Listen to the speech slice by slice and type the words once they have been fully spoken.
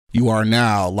You are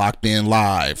now locked in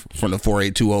live from the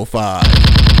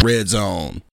 48205 Red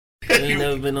Zone. You ain't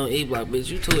never been on E Block, bitch.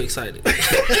 You too excited.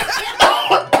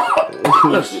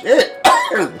 Shit.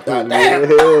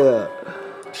 Goddamn. Yeah.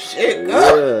 Shit,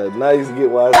 God. Yeah, now you can get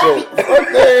why I said.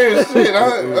 Fuck that shit.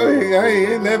 I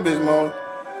ain't in that bitch, man.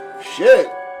 Shit.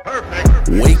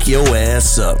 Wake your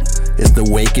ass up. It's the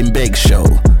Wake and Bake Show,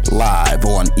 live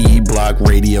on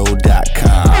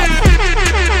eblockradio.com.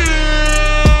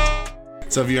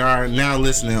 So if you are now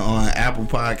listening on Apple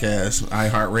Podcasts,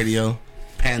 iHeartRadio,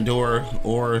 Pandora,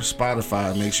 or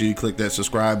Spotify, make sure you click that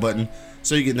subscribe button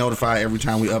so you get notified every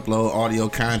time we upload audio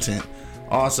content.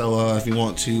 Also, if you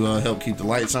want to help keep the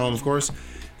lights on, of course,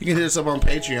 you can hit us up on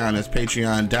Patreon. That's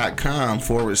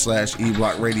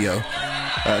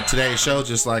patreon.com/eblockradio. Today's show,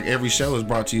 just like every show, is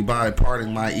brought to you by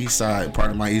Pardon My Eastside,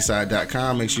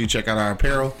 pardonmyeastside.com. Make sure you check out our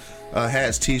apparel,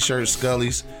 hats, t-shirts,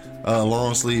 scullies,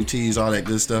 long sleeve tees, all that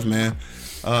good stuff, man.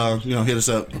 Hit us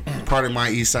up,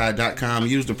 pardonmyeastside.com.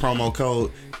 Use the promo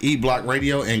code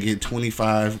eblockradio and get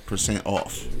 25%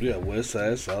 off. Yeah, west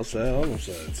side, south side, all them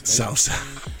sides. South side.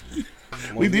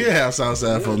 We did have south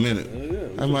side for a minute.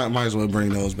 I might as well bring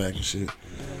those back and shit. All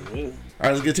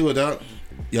right, let's get to it, dog.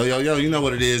 Yo, you know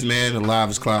what it is, man. The Live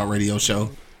is Cloud radio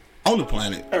show on the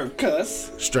planet.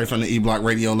 Cuss. Straight from the E-Block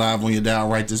Radio live on your dial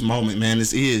right this moment, man.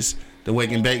 This is the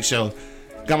Wake and Bake Show.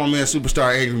 Got my man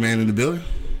Superstar Angry Man in the building.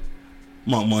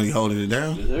 Monk Money holding it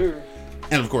down. Yes, sir.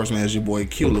 And of course, man, it's your boy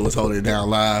Q Lewis holding it down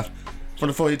live from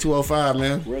the 48205,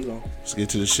 man. Red Zone. Let's get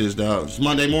to the shits, dog. It's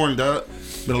Monday morning, dog.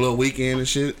 Been a little weekend and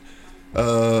shit.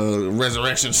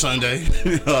 Resurrection Sunday.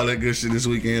 All that good shit this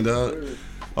weekend, dog.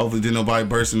 Hopefully didn't nobody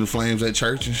burst into flames at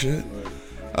church and shit.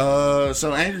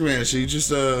 So Angry Man, so you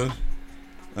just are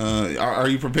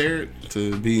you prepared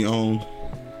to be on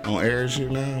air and shit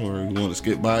now, or you want to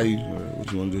skip by you, or what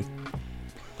you want to do?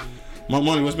 My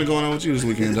money, what's been going on with you this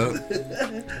weekend, dog?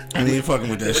 I ain't even fucking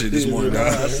with that shit this morning, dog.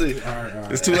 I see. All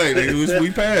right. It's too late, nigga.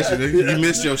 We passed you, nigga. You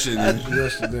missed your shit, nigga.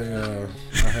 Yesterday, I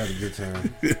had a good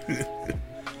time.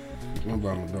 Went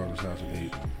by my daughter's house and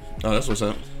ate. Oh, that's what's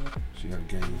up. She had a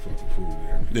game of fucking food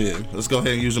there. Yeah, let's go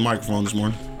ahead and use the microphone this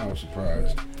morning. I was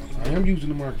surprised. I am using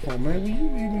the microphone, man. Will you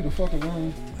leave me the fucking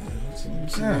alone? That's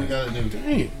what we gotta do.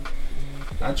 Damn.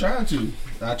 I tried to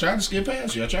skip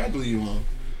past you. I tried to leave you alone.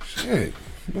 Shit.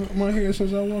 Been on my hair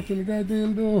since I walked in the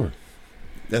goddamn door.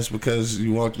 That's because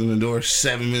you walked in the door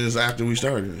 7 minutes after we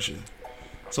started and shit.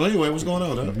 So anyway, what's going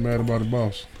on, dog? I'm mad about the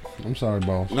boss. I'm sorry,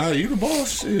 boss. Nah, you the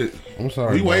boss. Shit. I'm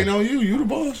sorry. We waiting on you. You the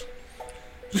boss.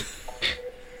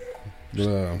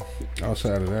 But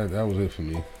outside of that, that was it for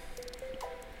me.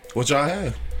 What y'all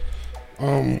have?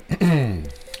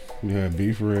 We had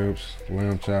beef ribs,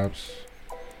 lamb chops,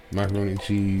 macaroni and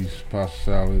cheese, pasta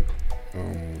salad,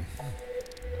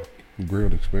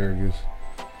 grilled asparagus,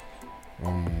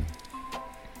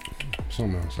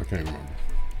 something else I can't remember.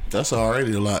 That's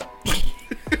already a lot.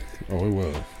 Oh, it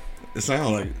was. It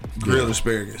sounds like grilled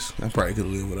asparagus. I probably could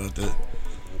have lived without that.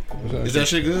 Is that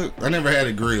shit good? I never had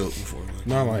it grilled before.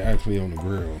 Not like actually on the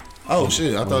grill. Oh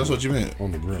shit! I thought that's what you meant.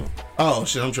 On the grill. Oh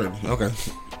shit! I'm tripping. Okay.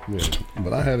 Yeah,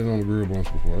 but I had it on the grill once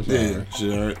before. It's Yeah. alright.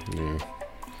 Shit. All right. Yeah.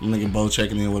 I'm nigga Bo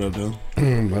checking in. What up, though?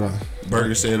 But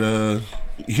Burger said,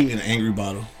 you need an angry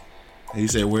bottle. And he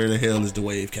said, where the hell is the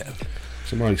wave cap?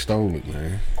 somebody stole it,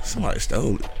 man. Somebody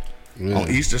stole it. Yeah. On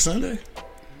Easter Sunday?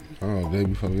 Oh, day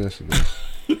before yesterday.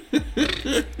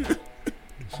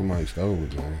 Somebody stole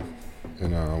it, man.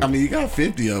 And I mean, you got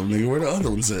 50 of them, nigga. Where the other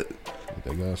ones at?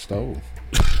 they got stole.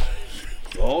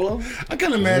 All of them? I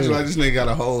can imagine like this nigga got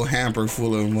a whole hamper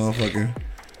full of motherfucking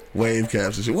wave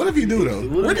caps and shit. What if you do though?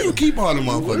 Where do you keep all the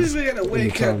What is motherfuckers? it in a In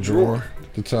wave the cap top drawer?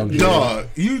 The top drawer. Dog,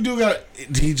 you do got.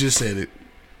 He just said it.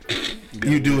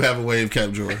 You do have a wave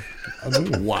cap drawer. I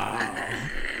do. Wow.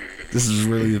 This is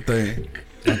really a thing.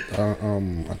 I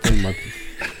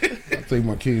think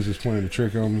my kids is playing the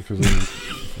trick on me because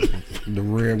the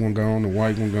red one gone, the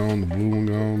white one gone, the blue one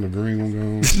gone, the green one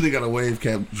gone. This nigga got a wave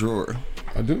cap drawer.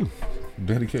 I do.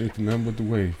 Dedicated to nothing but the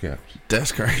wave caps.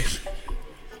 That's crazy.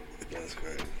 That's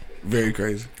crazy. Very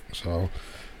crazy. So,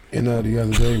 and the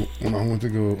other day when I went to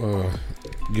go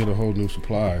get a whole new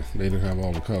supply, they didn't have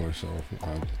all the colors, so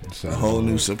I decided A whole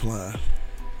new supply.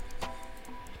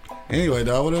 Anyway,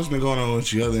 dog, what else been going on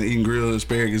with you other than eating grilled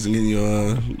asparagus and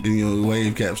getting your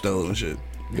wave cap stolen and shit?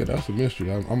 Yeah, that's a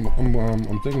mystery. I'm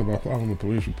thinking about filing a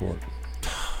police report.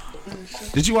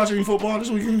 Did you watch any football this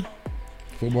weekend?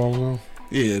 Football was on?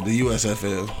 Yeah, the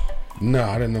USFL. No,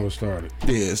 I didn't know it started.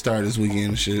 Yeah, it started this weekend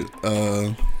and shit.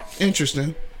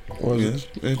 Interesting. Or is,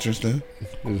 Yes, interesting.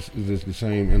 is this the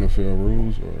same NFL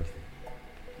rules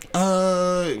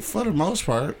or? For the most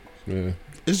part, Yeah.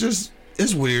 it's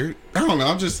it's weird. I don't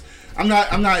know.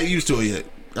 I'm not used to it yet.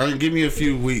 I mean, give me a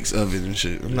few weeks of it and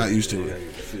shit. I'm not used to it.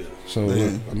 So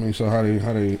Yeah. I mean, so how they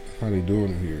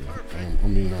doing it here? I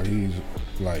mean, are these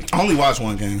like I only watched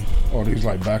one game. are these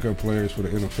like backup players for the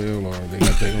NFL, or they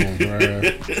got their own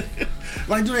draft?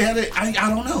 Like, do they have it? I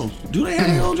don't know. Do they have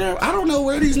their own draft? I don't know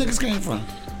where these niggas came from.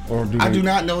 Or do I they, do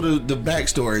not know the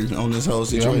backstory on this whole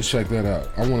Yeah, I'm gonna situation. check that out.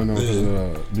 I want to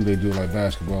know do they do like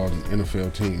basketball and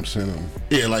NFL teams send them?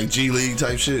 Yeah, like G League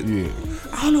type shit. Yeah,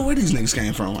 I don't know where these niggas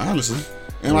came from, honestly.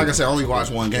 And like I said, I only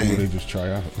watched one or do they game. just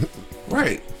try out?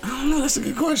 Right. I don't know. That's a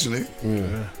good question, nigga.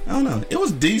 Yeah. I don't know. It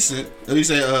was decent. You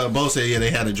said, Bo said, yeah,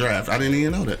 they had a draft. I didn't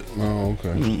even know that. Oh,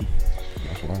 okay.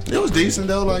 That's why. It was decent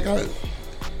though. Like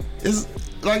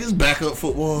it's backup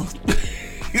football.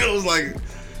 It was like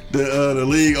the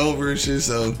league over and shit.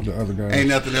 So The other guys. ain't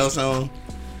nothing else on.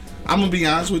 I'm gonna be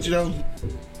honest with you though.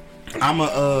 I'm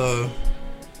a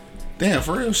damn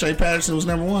for real. Shea Patterson was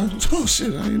number one. Oh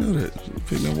shit, I didn't know that.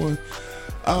 Pick number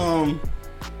one.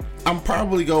 I'm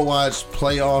probably gonna watch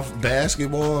playoff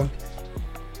basketball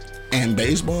and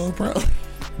baseball. Probably.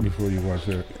 Before you watch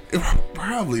that.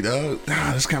 Probably, dog.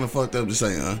 That's kind of fucked up to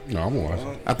say, huh? No, I'm gonna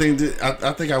watch it.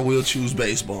 I think I will choose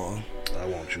baseball. I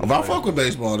want you. If I fuck with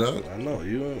baseball, dog. I know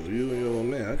you and your old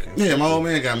man. I can't. Yeah, my old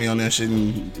man got me on that shit,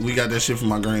 and we got that shit from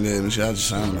my granddad and shit. I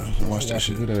just I don't know, watch that That's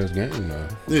a shit. good ass game now.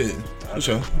 Yeah, for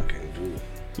sure. I can't do it.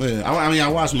 Yeah, I mean, I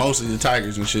watched most of the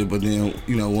Tigers and shit, but then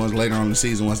once later on in the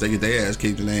season, once they get their ass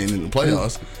kicked and they ain't in the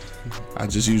playoffs, I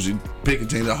just usually pick a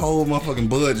team. The whole motherfucking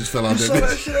blood just fell out You that saw that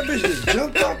bitch. shit? That bitch just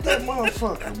jumped off that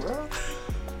motherfucker, bro.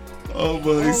 Oh,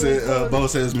 but he said, Bo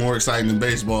said it's more exciting than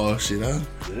baseball. Shit, I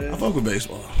fuck with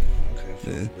baseball.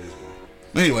 Okay.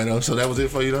 Yeah. Anyway, though, so that was it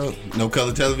for you, though? No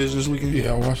color television this weekend?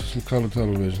 Yeah, I watched some color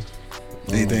television.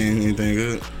 Anything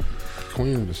good?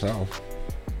 Queen of the South.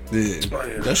 Yeah. Oh,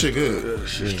 yeah. That shit good. Yeah,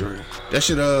 shit straight. That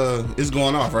shit is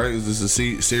going off, right? Is this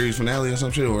a series finale or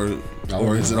some shit, or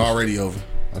is it already over?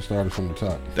 I started from the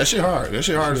top. That shit hard. That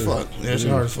shit hard as fuck. Yeah, that shit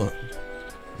hard as fuck.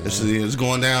 It's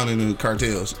going down in the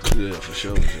cartels. Yeah, for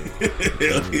sure.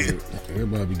 Hell yeah.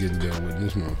 Everybody be getting dealt with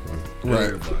this motherfucker.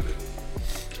 Right.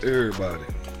 Everybody.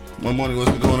 What money? What's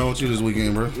been going on with you this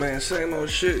weekend, bro? Man, same old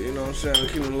shit, you know what I'm saying? I'm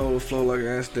keeping low flow like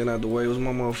I ain't staying out the way. It was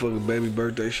my motherfucking baby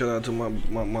birthday. Shout out to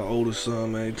my oldest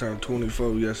son, man. He turned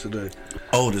 24 yesterday.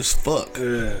 Old as fuck.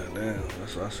 Yeah, damn.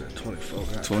 That's what I said, 24.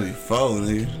 God 24,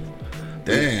 nigga.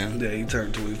 Damn. Yeah, he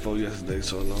turned 24 yesterday,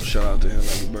 so no, shout out to him.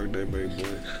 Happy birthday, baby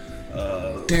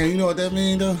boy. Damn, you know what that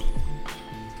mean, though?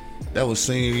 That was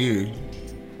senior year.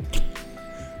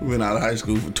 We been out of high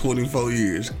school for 24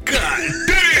 years. God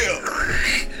damn!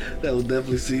 That was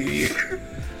definitely senior.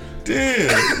 Damn!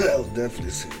 That was definitely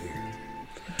senior.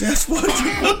 That's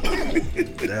fucked up.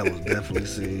 That was definitely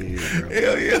senior, bro.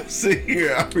 Hell yeah,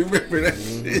 senior. I remember that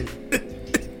shit.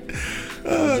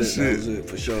 Oh, That was shit. it,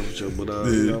 for sure. But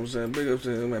you know what I'm saying? Big up to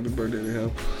him. Happy birthday to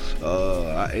him.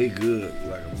 I ate good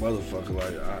like a motherfucker.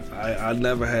 Like I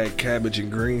never had cabbage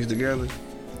and greens together.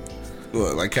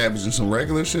 What, like cabbage and some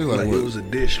regular shit? Like, Like what? it was a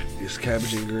dish. It's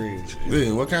cabbage and greens.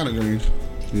 Yeah, what kind of greens?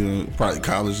 You know, probably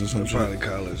college or some Probably shit.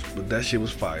 college, but that shit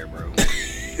was fire, bro.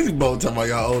 Both talking about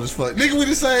y'all old as fuck. Nigga, we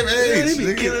the same Yeah, age. he be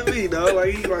nigga. killing me, dog.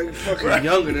 Like he like fucking Right.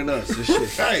 younger than us and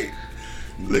shit. Right.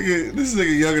 Nigga, this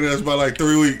nigga younger than us by like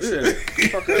 3 weeks. Yeah,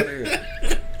 fuck out of here.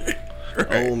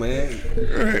 Right. Old man,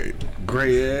 Right.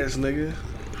 gray ass nigga.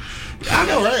 I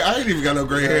know, right? I ain't even got no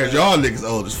gray hairs. Y'all niggas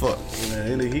old as fuck.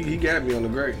 Man, he got me on the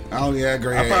gray. I only had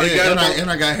gray I hair. probably And, got and, him I, on-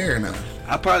 and I got hair now.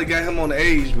 I probably got him on the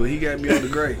age, but he got me on the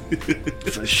gray.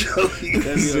 For sure, he got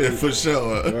me on Yeah, the for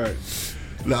sure. Right.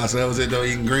 Nah, so that was it though,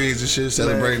 eating greens and shit,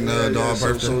 celebrating Man, dog so,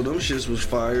 birthday. So them shits was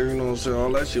fire, you know what I'm saying?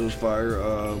 All that shit was fire.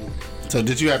 So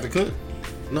did you have to cook?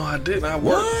 No, I didn't. I worked.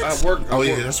 What? I worked. Oh, I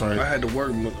yeah, worked. that's right. I had to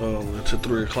work to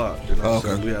 3 o'clock. You know what I'm Okay.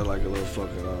 saying? We had like a little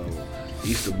fucking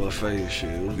Easter buffet and shit.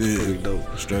 It was Yeah. pretty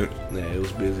dope. Straight. Yeah, it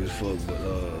was busy as fuck,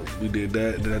 but we did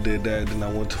that. Then I did that. Then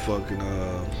I went to fucking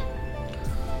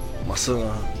my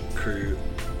son crib.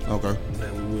 Okay. And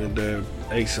then we went there,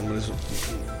 ate some of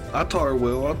this. I taught her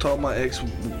well. I taught my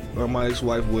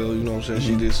ex-wife well. You know what I'm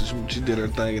saying? She did her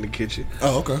thing in the kitchen.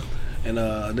 Oh, okay. And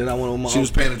then I went on my. She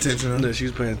was paying attention. Huh? Yeah, she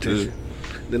was paying attention.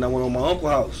 Then I went on my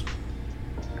uncle's house.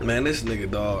 Man, this nigga,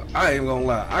 dog. I ain't gonna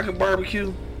lie. I can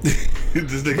barbecue. This But nigga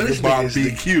this can nigga is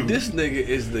barbecue. This nigga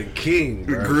is the king,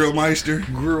 bro. Grill Meister.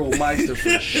 Grill Meister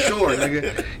for sure,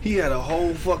 nigga. He had a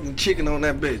whole fucking chicken on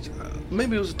that bitch.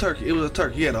 Maybe it was a turkey. It was a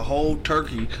turkey. He had a whole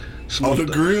turkey. On the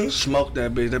grill? Smoked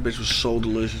that bitch. That bitch was so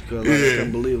delicious. Cause Yeah. I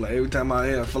couldn't believe it. Like every time I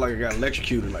ate, I feel like I got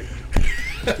electrocuted. Like,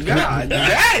 God damn.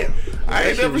 I ain't That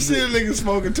shit never was seen a nigga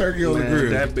smoking turkey on Man, the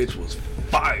grill. that bitch was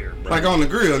fire, bro. Like on the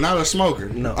grill, not a smoker.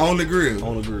 No. On the grill.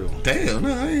 On the grill. Damn, no,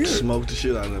 I ain't hear it. Smoked the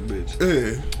shit out of that bitch.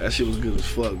 Yeah. That shit was good as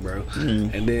fuck, bro.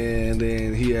 And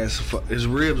then he has his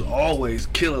ribs always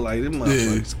killer, like them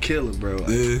motherfuckers killer, bro. Like,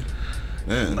 Yeah.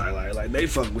 Yeah. like they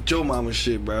fuck with your mama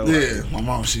shit, bro. Like, Yeah, my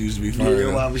mom shit used to be yeah, fire.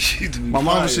 your mama shit used to be My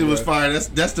mama fire, shit was bro. fire.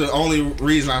 That's the only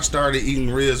reason I started eating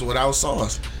ribs without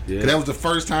sauce. Yeah. 'Cause that was the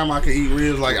first time I could eat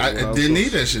ribs. Like I Without didn't sauce.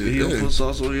 need that shit. He don't Yeah. put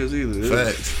sauce on his either. It was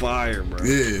Facts. fire, bro.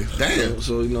 Yeah. Damn.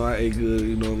 So you know, I ate good.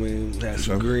 You know what I mean? Had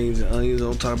some greens and onions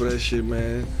on top of that shit,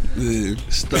 man. Yeah.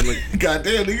 Stomach.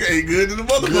 Goddamn, nigga ain't good to the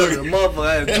Good, motherfucker. the motherfucker.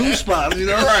 I had 2 spots, you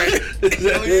know, Right.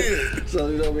 so, yeah. so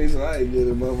you know what I mean. So I ate good,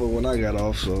 the motherfucker when I got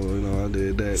off. So you know, I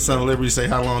did that. Son of Liberty say,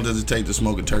 how long does it take to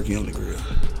smoke a turkey on the grill?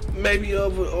 Maybe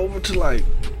over to like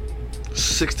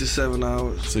 6 to 7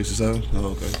 hours. 6 or 7? Oh,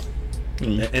 okay.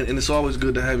 And it's always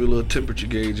good to have your little temperature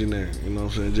gauge in there. You know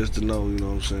what I'm saying? Just to know, you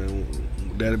know what I'm saying.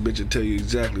 That bitch will tell you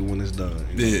exactly when it's done.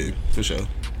 You know? Yeah, for sure.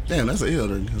 Damn, that's a ill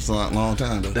turkey. That's a long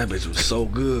time though. That bitch was so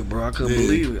good, bro. I couldn't Yeah.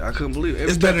 believe it. I couldn't believe it.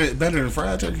 It's better than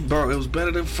fried turkey. Bro, it was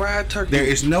better than fried turkey. There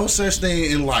is no such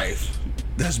thing in life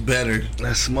that's better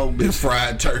that smoked than bitch.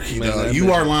 fried turkey, Man, dog. that You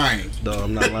bitch- are lying. Dog,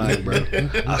 I'm not lying, bro.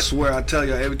 I swear, I tell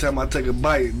y'all, every time I take a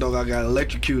bite, dog, I got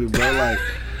electrocuted, bro.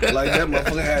 Like that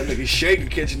motherfucker had nigga shaking,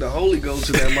 catching the Holy Ghost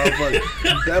to that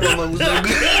motherfucker. That motherfucker was so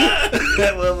good.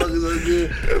 That motherfucker was so good.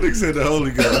 That nigga said the Holy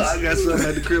Ghost. I got something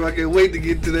at the crib. I can't wait to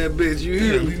get to that bitch. You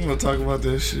hear Yeah, me? we gonna talk about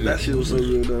that shit. That shit was so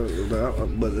good, though.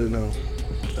 But you know,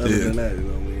 other Yeah. than that, you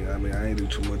know what I mean? I ain't do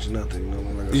too much of nothing. You know what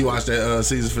I mean? You watched that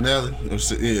season finale?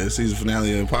 Yeah, season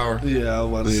finale of Power. Yeah, I was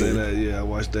about to say Yeah. that. Yeah, I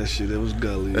watched that shit. It was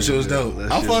gully. That shit was dope.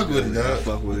 That I shit fuck was with it, gully. dog. I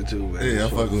fuck with it too, man. Yeah, I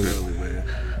fuck with it. Gully, man.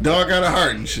 Dog got a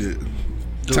heart and shit.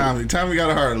 Tommy got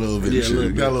a heart a little bit. Yeah, and shit. a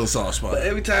little Got a bit. little soft spot. But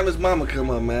every time his mama come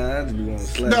up, man, I just be want to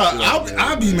slap. No, the shit out of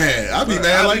I'll be mad. I'll be Right,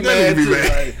 mad I'll like be that. Be too,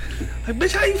 mad. Like,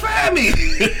 bitch, how you find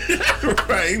me?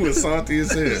 Right, he was salty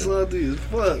as It's hell. salty as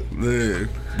fuck. Yeah,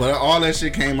 but all that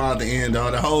shit came out at the end,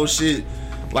 dog. The whole shit,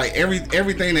 like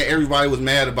everything that everybody was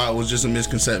mad about was just a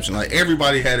misconception. Like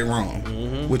everybody had it wrong,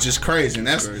 which is crazy. And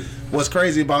that's Crazy. what's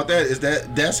crazy about that is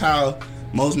that's how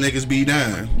most niggas be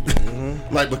done.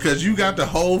 Like because you got the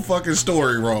whole fucking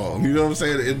story wrong. You know what I'm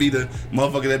saying? It'd be the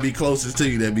motherfucker that be closest to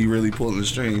you that be really pulling the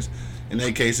strings. In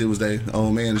that case, it was that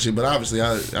old man and shit. But obviously,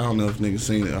 I don't know if niggas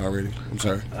seen it already. I'm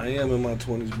sorry. I am in my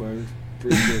 20s, buddy.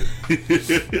 Pretty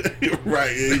good.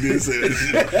 Right, yeah, he did say that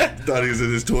shit. Thought he was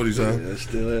in his 20s, huh? Yeah,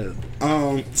 still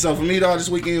is. So for me, dog, this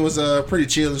weekend was pretty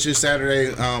chill and shit.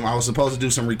 Saturday, I was supposed to do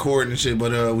some recording and shit,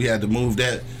 but we had to move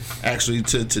that actually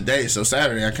to today. So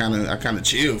Saturday, I kind of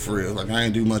chilled for real. Like I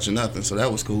ain't do much of nothing, so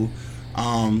that was cool.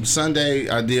 Sunday,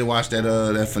 I did watch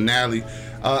that finale.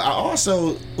 I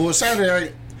also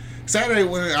Saturday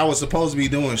when I was supposed to be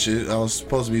doing shit, I was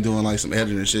supposed to be doing like some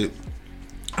editing and shit.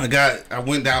 I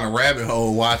went down a rabbit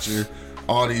hole watching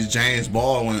all these James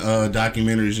Baldwin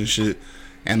documentaries and shit,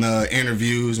 and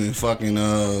interviews and fucking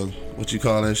what you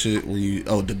call that shit where you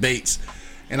debates.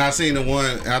 And I seen the one,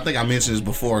 and I think I mentioned this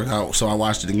before, so I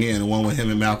watched it again. The one with him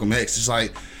and Malcolm X. It's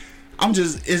like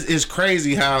it's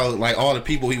crazy how like all the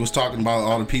people he was talking about,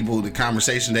 all the people, the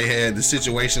conversation they had, the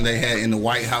situation they had in the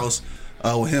White House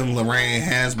with him, Lorraine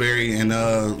Hansberry, and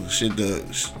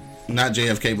not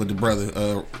JFK, but the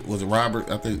brother, was it Robert?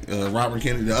 I think Robert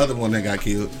Kennedy, the other one that got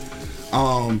killed.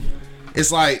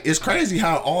 It's like it's crazy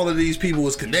how all of these people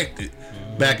was connected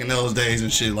back in those days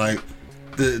and shit. Like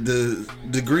the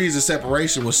degrees of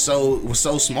separation was so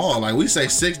small. Like we say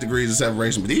 6 degrees of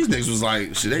separation, but these niggas was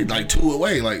like shit. They like 2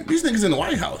 away. Like these niggas in the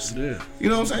White House. Yeah. You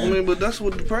know what I'm I saying? mean, but that's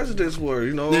what the presidents were,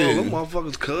 you know. Yeah. All them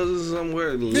motherfuckers cousins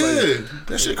somewhere. Yeah,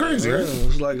 that shit crazy, Yeah, right?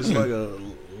 it's like a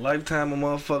lifetime of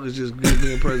motherfuckers just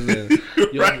being president.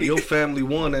 Right. Your family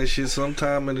won that shit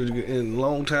sometime in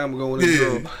long time ago when it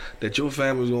Yeah. that your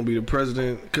family was gonna be the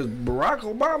president because Barack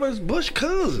Obama is Bush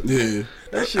cousin. Yeah,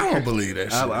 That shit I don't believe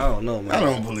that shit. I don't know, man. I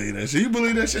don't believe that shit. You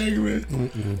believe that shit,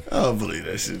 man? I don't believe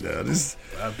that shit, dog.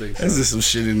 I think so. That's just some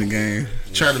shit in the game.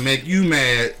 Try to make you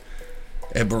mad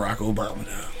at Barack Obama,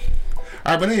 dog. All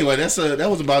right, but anyway, that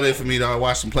was about it for me, dog. I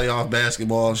watched some playoff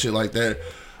basketball and shit like that.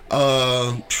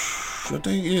 I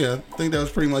think that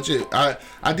was pretty much it.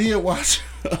 I did watch.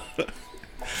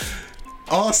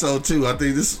 Also, too, I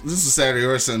think this was Saturday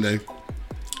or Sunday.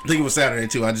 I think it was Saturday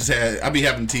too. I be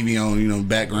having TV on,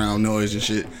 background noise and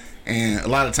shit. And a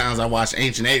lot of times I watch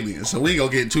Ancient Aliens. So we ain't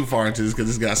gonna get too far into this because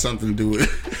it's got something to do with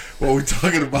what we're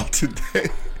talking about today.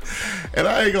 And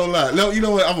I ain't gonna lie. No, you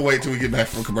know what? I'm gonna wait till we get back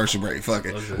from commercial break. Fuck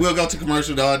it. Okay. We'll go to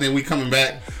commercial, dog. Then we coming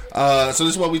back. So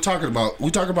this is what we talking about.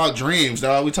 We talk about dreams,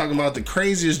 dog. We talking about the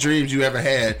craziest dreams you ever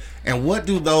had, and what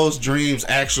do those dreams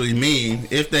actually mean,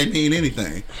 if they mean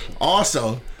anything.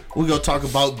 Also, we're gonna talk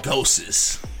about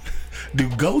ghosts. Do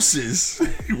ghosts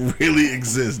really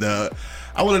exist, dog?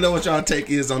 I want to know what y'all take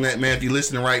is on that, man. If you're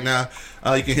listening right now,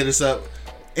 you can hit us up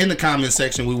in the comment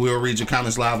section. We will read your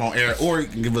comments live on air, or you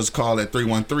can give us a call at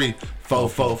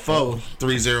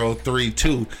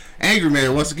 313-444-3032. Angry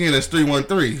Man, once again, that's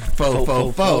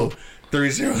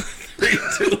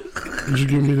 313-444-3032. Just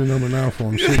give me the number now for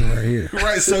I'm sitting right here.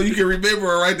 Right, so you can remember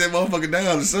or write that motherfucker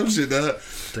down or some shit, dog.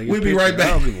 We'll be right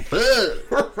back. Right,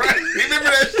 remember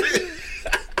that shit?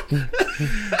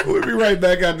 We'll be right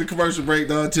back after the commercial break,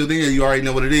 dog. Until then, you already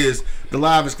know what it is. The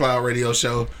Live is Cloud radio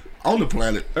show on the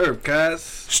planet Earth, guys.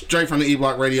 Straight from the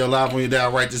E-Block Radio, live on your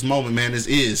dial right this moment, man. This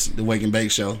is the Wake and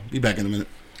Bake Show. Be back in a minute.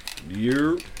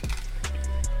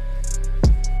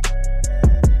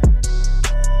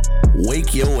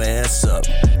 Wake your ass up.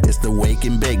 It's the Wake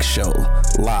and Bake Show,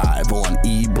 live on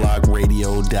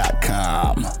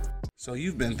eblockradio.com. So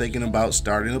you've been thinking about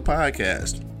starting a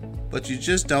podcast, but you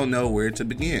just don't know where to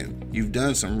begin. You've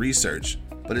done some research,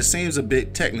 but it seems a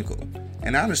bit technical,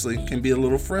 and honestly can be a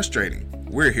little frustrating.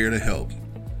 We're here to help.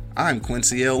 I'm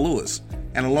Quincy L. Lewis,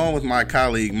 and along with my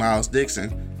colleague Miles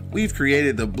Dixon, we've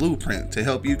created the blueprint to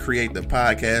help you create the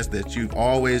podcast that you've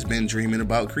always been dreaming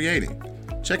about creating.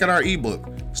 Check out our ebook,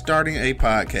 Starting a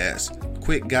Podcast,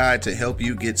 quick guide to help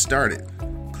you get started.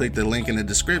 Click the link in the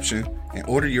description and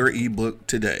order your ebook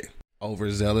today.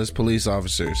 Overzealous police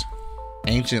officers.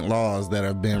 Ancient laws that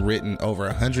have been written over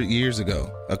 100 years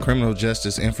ago. A criminal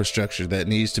justice infrastructure that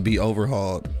needs to be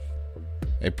overhauled.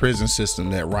 A prison system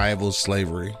that rivals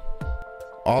slavery.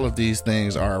 All of these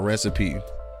things are a recipe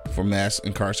for mass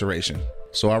incarceration.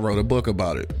 So I wrote a book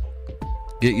about it.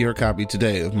 Get your copy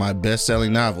today of my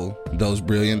best-selling novel, Those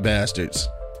Brilliant Bastards.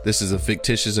 This is a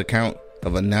fictitious account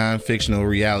of a non-fictional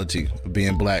reality of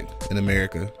being black in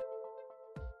America.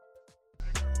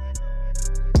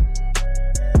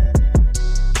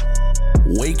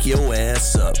 Wake your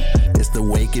ass up. It's the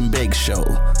Wake and Bake Show,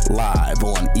 live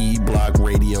on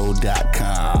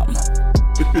eblockradio.com.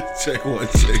 Check 1,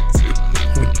 check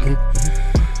 2.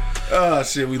 Oh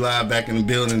shit, we live back in the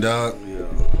building, dog. Yeah.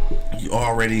 You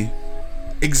already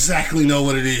exactly know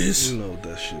what it is. You know what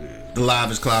that shit is. The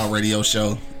Live is Cloud radio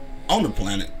show on the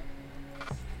planet.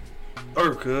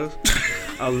 Earth, cuz.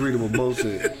 I was reading what Bo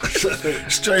said.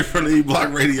 Straight from the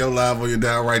E-Block Radio, live on your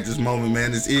dial right this moment,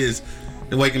 man. This is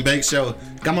the Wake and Bake Show.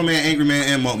 Got my man Angry Man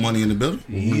and Monk Money in the building.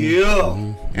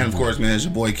 Yeah. And of course, man, it's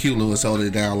your boy Q Lewis holding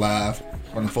it down live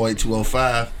on the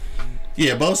 48205.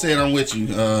 Yeah, Bo said I'm with you,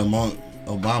 Monk.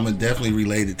 Obama definitely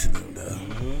related to them, though.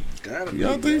 Gotta be.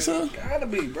 Y'all think so? Gotta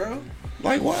be, bro.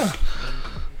 Like, why?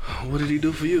 What did he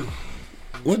do for you?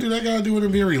 What do that got to do with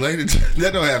him being related to?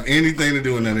 That don't have anything to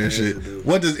do with none of that shit.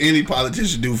 What does any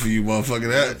politician do for you,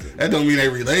 motherfucker? That don't mean they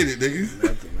related, nigga.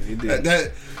 Nothing, man. He did.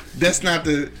 That's not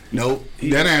the... Nope.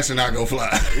 That answer not gonna fly.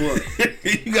 What?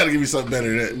 You gotta give me something better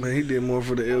than that. Man, he did more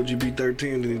for the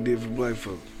LGBT-13 than he did for black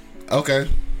folk. Okay.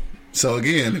 So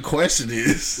again, the question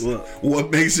is, What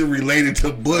makes it related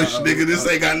to Bush, nigga? This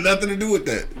ain't got nothing to do with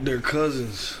that. They're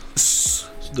cousins.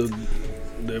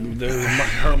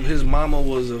 His mama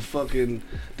was a fucking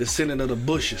descendant of the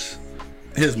Bushes.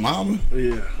 His mama?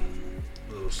 Yeah.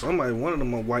 Somebody, one of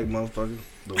them, a white motherfucker.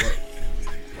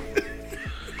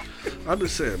 I'm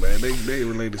just saying, man, they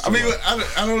related. I mean,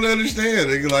 I don't understand.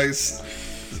 Nigga, like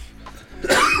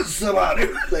somebody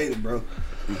related, bro.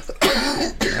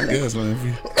 I guess, man. If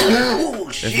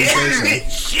you say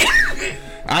so.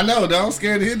 I know, dog. I'm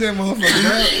scared to hit that motherfucker,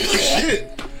 dog.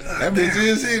 Shit. That bitch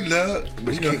is hitting, dog.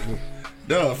 Bitch kicked me.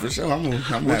 Dog, for sure.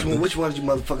 Which one of you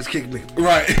motherfuckers kicked me?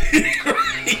 Right.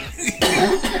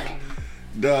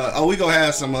 Dog. Oh, we gonna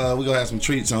have some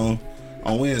treats on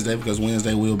Wednesday, because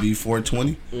Wednesday will be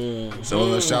 420.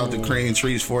 So shout out to Cream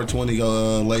Treats 420.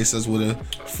 Go lace us with a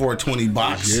 420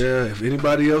 box. Yeah, if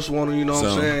anybody else want to, you know what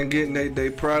I'm saying, getting they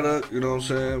product, you know what I'm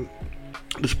saying,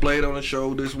 displayed on the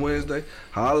show this Wednesday,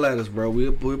 holla at us, bro.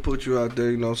 We'll put you out there,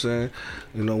 you know what I'm saying.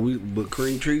 You know, but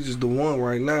Cream Treats is the one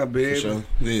right now, baby. For sure.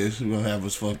 Yeah, it's gonna have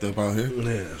us fucked up out here.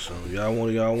 Yeah, so y'all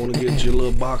wanna get your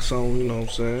little box on, you know what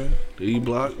I'm saying? The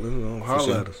E-Block, you know,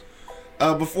 holla at us.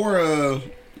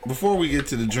 Before we get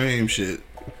to the dream shit,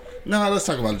 let's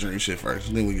talk about the dream shit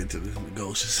first. Then we get to the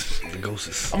ghosts. The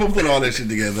ghosts. I'm gonna put all that shit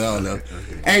together. I don't know.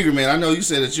 Okay. Angry Man, I know you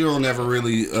said that you don't ever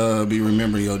really be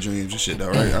remembering your dreams and shit, though,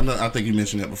 right? I think you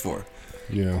mentioned that before.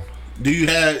 Yeah. Do you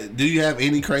have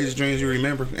any crazy dreams you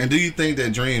remember? And do you think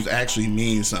that dreams actually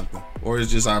mean something, or is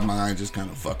just our mind just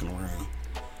kind of fucking around?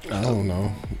 I don't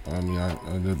know. I mean,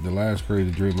 the last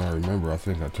crazy dream I remember, I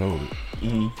think I told it.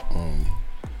 Mm-hmm.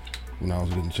 When I was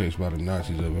getting chased by the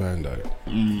Nazis at Van Dyke.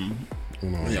 Mm-hmm. You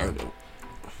know,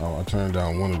 I turned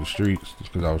down one of the streets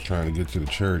because I was trying to get to the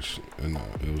church, and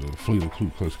it was a fleet of Ku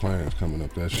Klux Klans coming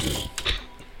up that shit.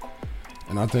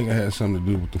 And I think it had something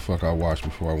to do with the fuck I watched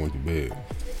before I went to bed.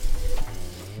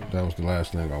 That was the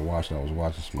last thing I watched. I was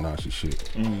watching some Nazi shit,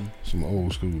 some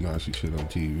old school Nazi shit on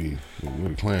TV. Where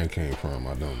the Klan came from,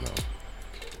 I don't know.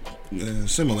 Yeah,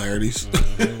 similarities.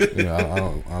 Yeah,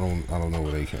 I don't know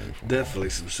where they came from. Definitely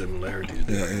some similarities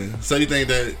there. Yeah. So you think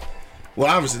that? Well,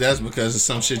 obviously that's because it's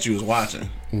some shit you was watching.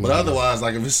 But otherwise,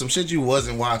 like if it's some shit you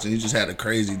wasn't watching, you just had a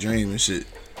crazy dream and shit.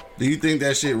 Do you think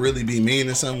that shit really be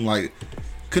meaning something? Like,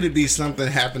 could it be something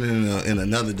happening in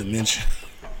another dimension?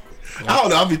 I don't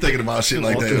know. I'll be thinking about shit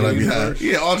like that. Like,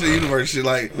 yeah, alternate universe shit.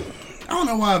 Like, I don't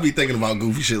know why I be thinking about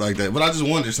goofy shit like that, but I just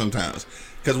wonder sometimes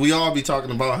because we all be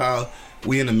talking about how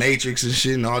we in the Matrix and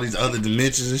shit and all these other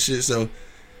dimensions and shit. So,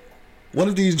 what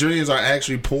if these dreams are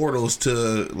actually portals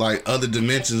to like other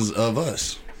dimensions of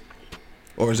us,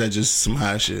 or is that just some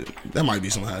high shit? That might be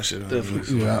some high shit.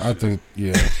 Definitely. Yeah, I think.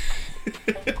 Yeah.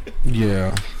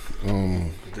 Yeah.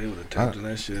 They would have tapped in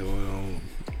that shit.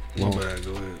 Go ahead.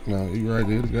 No, you right.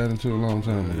 They got into it a long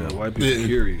time ago. Yeah, white people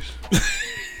curious.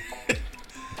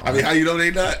 I mean, how you know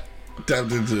they not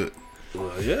tapped into it?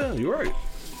 Well, yeah, you're right.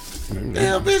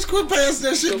 Damn, bitch, quit passing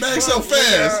that shit back so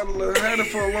fast. I had it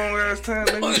for a long ass time.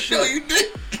 Nigga, Sure you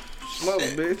did. slow,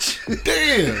 bitch.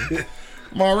 Damn.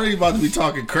 I'm already about to be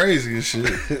talking crazy and shit.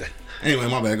 Anyway,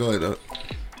 my bad. Go ahead, though.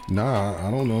 Nah,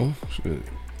 I don't know. Shit.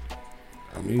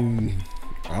 I mean,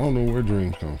 I don't know where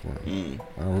dreams come from.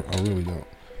 I really don't.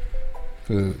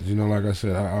 Cause like I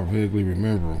said, I vaguely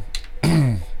remember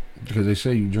them. Because they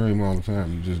say you dream all the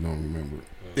time, you just don't remember it.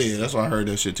 Yeah, that's why I heard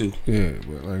that shit too. Yeah,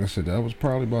 but like I said, that was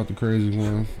probably about the crazy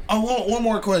one. Oh, one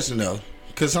more question though,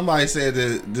 because somebody said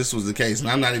that this was the case, and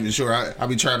I'm not even sure. I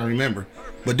be trying to remember.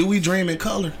 But do we dream in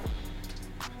color?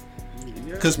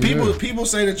 Because people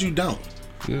say that you don't.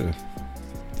 Yeah.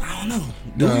 I don't know.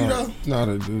 Do you though?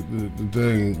 No,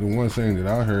 the one thing that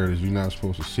I heard is you're not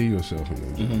supposed to see yourself in the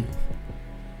dream.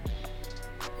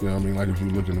 You know what I mean? Like if you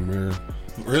look in the mirror.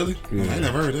 Really? Yeah. I ain't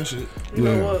never heard that shit. You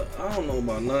know what? I don't know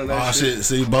about none of that Oh shit!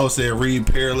 See, Bo said read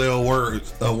Parallel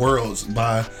Worlds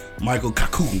by Michael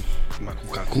Kaku.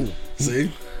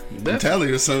 See, I'm telling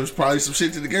you, there's probably some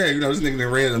shit to the game. You know, this nigga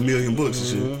done read 1 million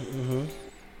books and shit.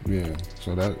 Yeah.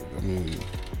 So that, I mean,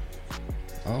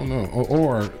 I don't know.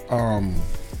 Or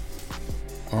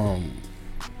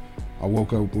I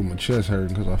woke up with my chest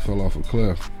hurting because I fell off a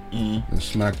cliff and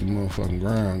smacked the motherfucking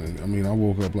ground. And I mean, I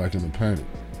woke up like in a panic.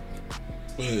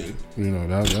 Yeah. You know,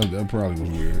 that probably was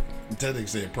weird. That nigga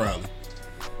said probably.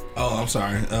 Oh, I'm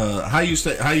sorry. How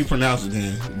you pronounce it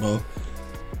then, Bo?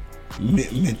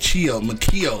 Machio or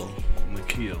Machio?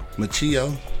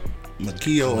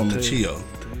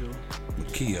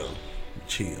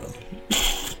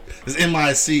 It's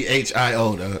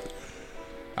Michio, though.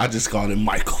 I just called him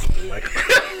Michael.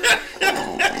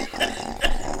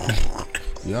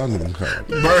 Y'all niggas call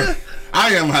Bert,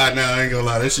 I am hot now, I ain't gonna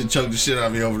lie. That shit choked the shit out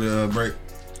of me over the break.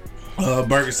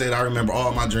 Burger said, I remember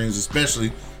all my dreams,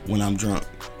 especially when I'm drunk.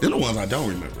 They're the ones I don't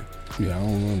remember. Yeah, I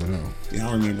don't remember them. Yeah,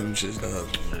 I don't remember them shits, dog.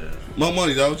 Yeah. More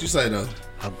money, though. What you say, though?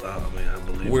 I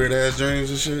believe Weird ass dreams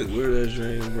and shit? Weird ass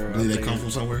dreams, bro. Believe they come from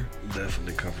somewhere?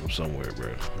 Definitely come from somewhere,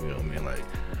 bro. You know what I mean? Like,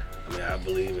 I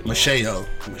believe it. Machio.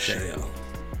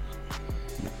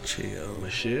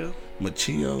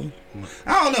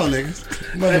 I don't know, niggas.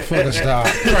 Motherfucker, stop.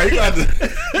 Right, you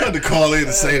got to call in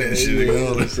to say that shit. You know Nigga.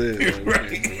 what I'm saying?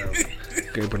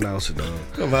 Right. Can't pronounce it, dog.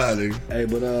 Come on, nigga. Hey,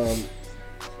 but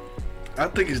I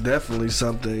think it's definitely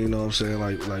something, you know what I'm saying,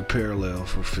 like parallel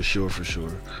for sure.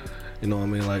 You know what I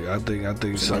mean? Like I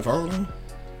think something.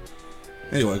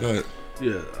 Anyway, go ahead.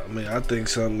 Yeah, I mean I think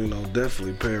something, you know,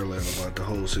 definitely parallel about the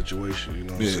whole situation, you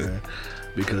know what I'm saying?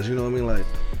 Because you know what I mean, like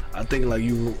I think like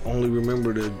you only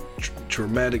remember the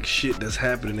traumatic shit that's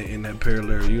happening in that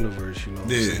parallel universe, you know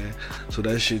what I'm saying? So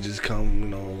that shit just come, you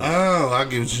know. Oh, I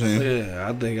get what you're saying. Yeah,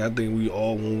 I think we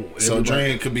all want. So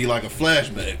dream could be like a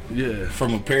flashback. Yeah,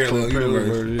 from a parallel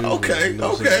universe. Okay, you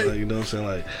know okay. Like, you know what I'm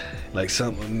saying? Like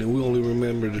something. We only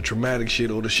remember the traumatic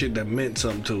shit or the shit that meant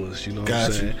something to us. You know what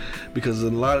I'm saying? Because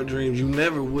in a lot of dreams, you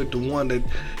never with the one that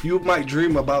you might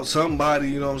dream about somebody.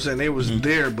 You know what I'm saying? They was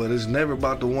there, but it's never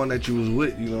about the one that you was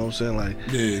with. You know what I'm saying? Like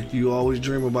you always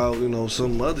dream about, you know,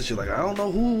 some other shit. Like I don't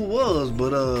know who it was,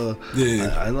 but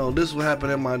I know this will happen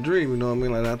in my dream. You know what I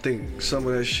mean? Like I think some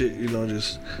of that shit, you know,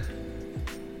 just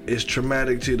it's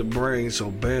traumatic to the brain. So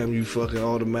bam, you fucking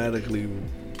automatically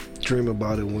dream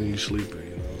about it when you sleeping.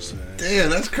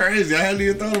 Damn, that's crazy. I hadn't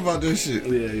even thought about this shit.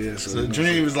 Yeah. So the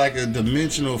dream is like a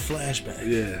dimensional flashback.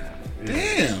 Yeah.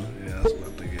 Damn. Yeah, that's what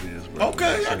I think it is, bro.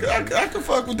 Okay, I can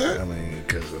fuck with that. I mean,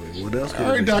 because What else could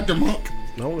All it right, be? Dr. Monk.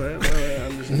 No, I'm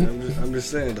just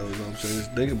saying though. You know what I'm saying?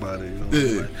 Just think about it. You know, what I'm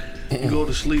saying? Like, you go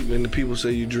to sleep and the people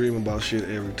say you dream about shit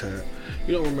every time.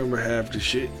 You don't remember half the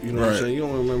shit. You know what I'm Right. saying? You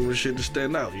don't remember the shit to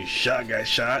stand out. You got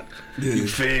shot. Yeah. You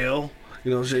fell. You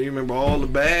know what I'm saying? You remember all the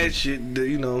bad shit that,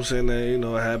 you know what I'm saying, that, you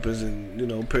know, happens in, you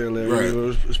know, parallel Right.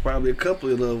 universe. It's probably a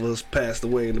couple of us passed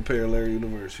away in the parallel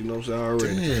universe. You know what I'm saying?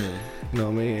 Already. Damn. You know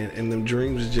what I mean? And them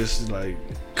dreams is just like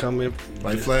coming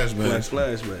Like just flashbacks.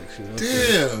 Like flashbacks. You know what I'm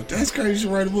saying? Damn, that's crazy. You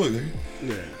should write a book, man.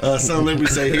 Yeah. Son Liberty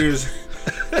say here's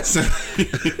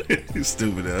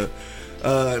stupid,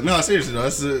 no, seriously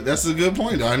though, that's a good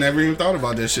point though. I never even thought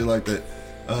about that shit like that.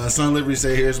 Son Liberty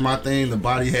say here's my thing. The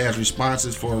body has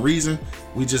responses for a reason.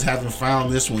 We just haven't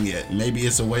found this one yet. Maybe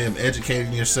it's a way of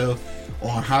educating yourself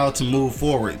on how to move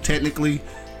forward. Technically,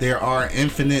 there are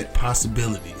infinite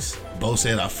possibilities. Bo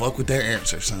said, I fuck with their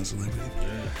answer, Sons of Liberty.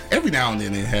 Every now and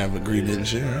then they have agreement and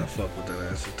shit. I fuck with that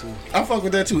answer too. I fuck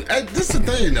with that too. This is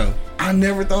the thing though. I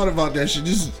never thought about that shit.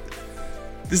 This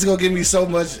is gonna give me so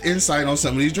much insight on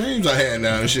some of these dreams I had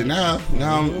now and shit. Now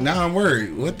I'm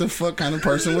worried. What the fuck kind of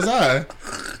person was I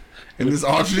in this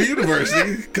alternate universe,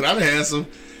 nigga? Cause I done had some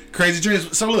crazy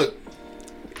dreams. So look,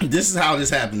 this is how this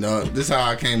happened, dog. This is how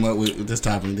I came up with this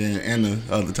topic then and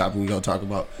the other topic we gonna talk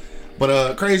about.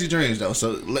 But crazy dreams though.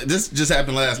 So this just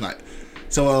happened last night.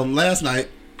 So last night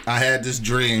I had this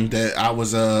dream that I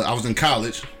was in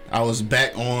college. I was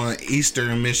back on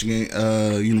Eastern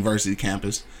Michigan University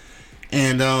campus,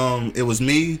 and it was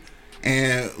me.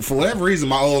 And for whatever reason,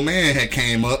 my old man had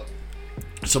came up.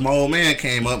 So my old man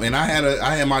came up, and I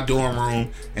had my dorm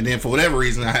room, and then for whatever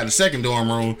reason, I had a second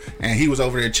dorm room, and he was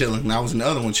over there chilling, and I was in the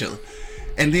other one chilling.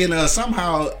 And then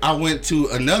somehow I went to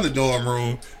another dorm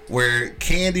room where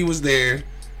Candy was there.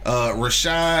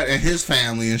 Rashad and his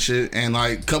family and shit, and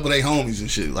like a couple of their homies and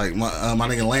shit. Like my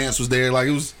nigga Lance was there. Like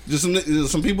it was just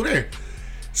some people there.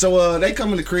 So they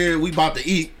come in the crib. We about to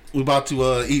eat. We about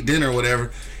to eat dinner or whatever.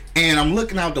 And I'm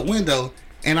looking out the window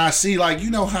and I see, like,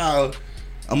 you know how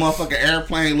a motherfucking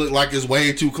airplane look like it's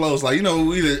way too close. Like, you know,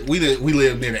 we live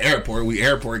near the airport. We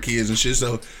airport kids and shit.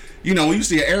 So, you know, when you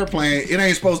see an airplane, it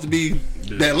ain't supposed to be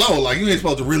that low. Like, you ain't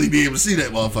supposed to really be able to see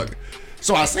that motherfucker.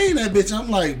 So I seen that bitch,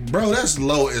 I'm like, bro, that's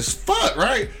low as fuck,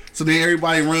 right? So then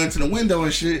everybody run to the window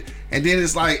and shit, and then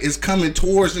it's like, it's coming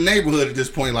towards the neighborhood at this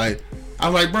point. Like,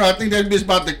 I'm like, bro, I think that bitch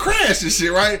about to crash and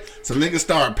shit, right? So niggas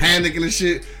start panicking and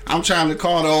shit. I'm trying to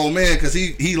call the old man, because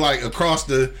he like across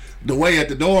the way at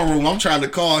the dorm room. I'm trying to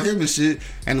call him and shit,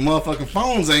 and the motherfucking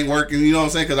phones ain't working, you know what I'm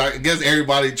saying? Because I guess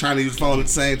everybody trying to use the phone at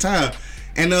the same time.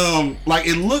 And like,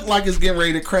 it looked like it's getting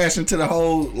ready to crash into the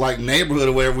whole like neighborhood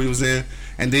or wherever we was in.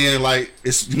 And then, like,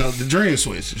 it's, you know, the dream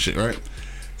switch and shit, right?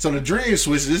 So the dream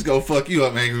switch, this go fuck you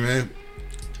up, Angry Man.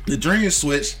 The dream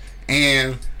switch,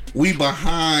 and we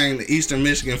behind the Eastern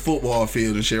Michigan football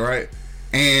field and shit, right?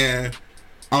 And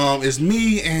it's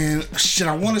me and, shit,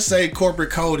 I want to say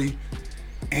Corporate Cody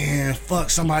and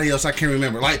fuck somebody else I can't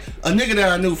remember. Like, a nigga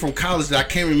that I knew from college that I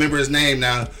can't remember his name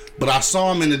now, but I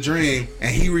saw him in the dream,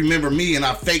 and he remembered me, and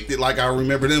I faked it like I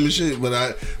remembered him and shit, but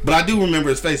I do remember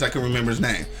his face. I can remember his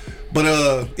name. But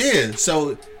yeah,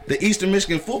 so the Eastern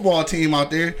Michigan football team out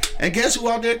there, and guess who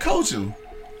out there coaching?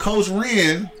 Coach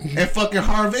Wren and fucking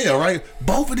Harvell, right?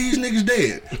 Both of these niggas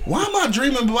dead. Why am I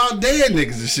dreaming about dead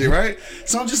niggas and shit, right?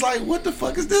 So I'm just like, what the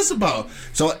fuck is this about?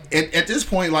 So at this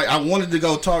point, like, I wanted to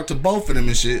go talk to both of them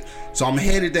and shit. So I'm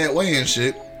headed that way and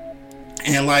shit.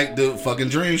 And like, the fucking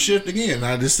dream shift again.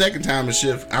 Now the second time it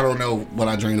shift, I don't know what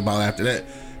I dreamed about after that.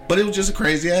 But it was just a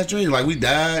crazy ass dream. Like, we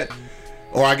died.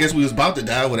 Or I guess we was about to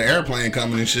die with an airplane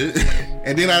coming and shit.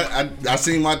 And then I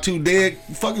seen my two dead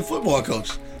fucking football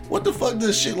coaches. What the fuck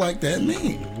does shit like that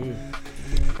mean?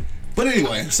 But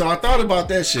anyway, so I thought about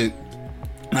that shit.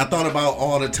 And I thought about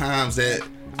all the times that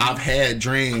I've had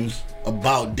dreams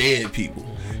about dead people.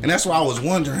 And that's why I was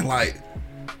wondering, like,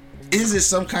 is it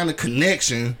some kind of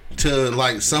connection to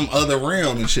like some other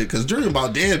realm and shit? Because dreaming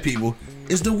about dead people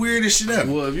is the weirdest shit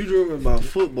ever. Well, if you dreaming about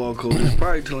football coach, he's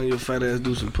probably telling your fat ass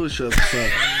do some push-ups or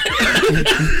something.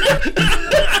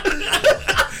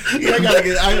 Yeah,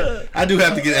 I do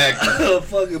have to get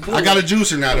active. I got a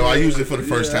juicer now though. I used it for the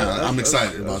first time. I'm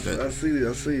excited about that. I see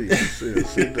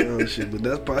that shit, but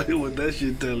that's probably what that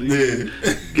shit telling you.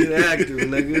 Yeah. Get active,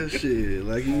 nigga. Shit,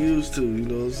 like you used to. You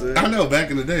know what I'm saying? I know back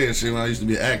in the day and shit when I used to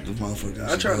be an active motherfucker.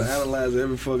 I try to analyze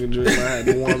every fucking dream I had,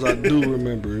 the ones I do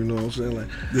remember. You know what I'm saying? Like,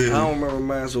 yeah. I don't remember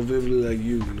mine so vividly like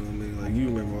you. You know what I mean? Like you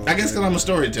remember. All I guess because I'm a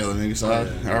storyteller, nigga. So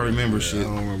I remember shit.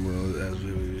 I don't remember as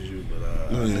vividly as you, but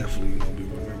I definitely gonna be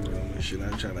remembering and shit. I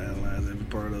try to analyze every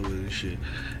part of it and shit,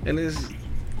 and it's.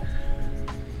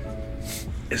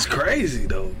 It's crazy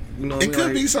though. You know what I It mean? could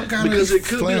Like, be some kind of because it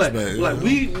could be flashback, like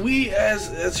you know? we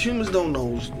as humans don't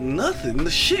know nothing.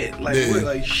 The shit like Yeah. we're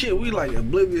like shit. We like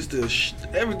oblivious to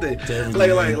everything.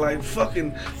 everything. Like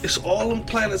fucking. It's all them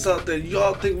planets out there.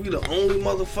 Y'all think we the only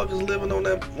motherfuckers living on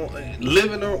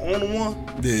the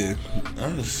one? Yeah.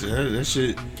 That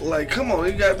shit. Like, come on,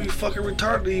 you gotta be fucking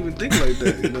retarded to even think like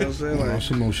that. You know what I'm saying? There's Like,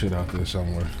 some more shit out there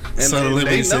somewhere. and Son of they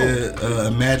Liberty know. said,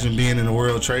 imagine being in the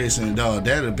World Trade Center, dog.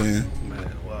 That'd have been.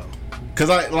 Man, wow. Cause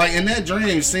like in that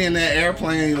dream, seeing that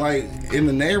airplane like in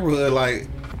the neighborhood, like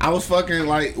I was fucking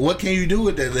like, what can you do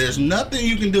with that? There's nothing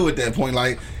you can do at that point.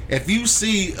 Like if you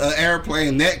see an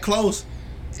airplane that close,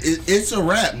 it's a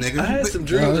wrap, nigga. I had some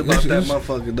dreams about that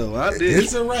motherfucker though. I did.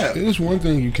 It's a wrap. There's one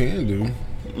thing you can do.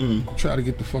 Try to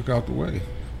get the fuck out the way.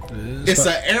 It's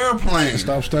an airplane.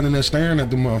 Stop standing there staring at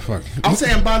the motherfucker. I'm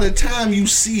saying by the time you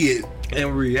see it,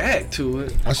 and react to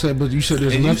it. I said, but you said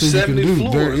there's And you nothing you can 70 do.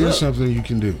 floors There is up. something you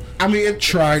can do. I mean,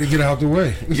 Try to get out the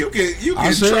way. you can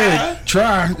I said,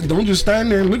 try. Don't just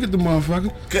stand there and look at the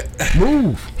motherfucker.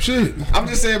 Move. Shit. I'm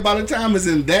just saying, by the time it's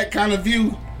in that kind of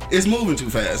view, it's moving too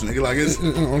fast, nigga. Like it's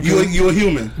Okay. you a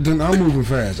human. Then I'm moving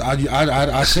fast.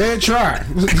 I said try.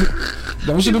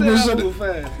 Don't should have been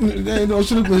said. Don't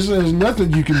should have been said there's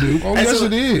nothing you can do. Oh, And yes, so-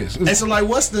 it is. And so, like,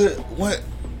 what's the what?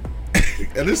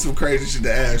 And this is some crazy shit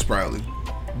to ask, probably.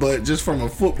 But just from a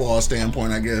football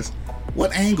standpoint, I guess,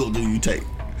 what angle do you take?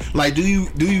 Like, do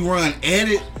you run at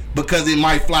it because it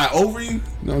might fly over you?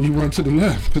 No, you run to the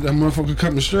left because that motherfucker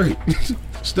coming straight.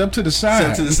 Step to the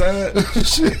side. Step to the side.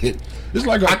 Shit. It's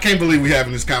like I can't believe we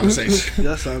having this conversation.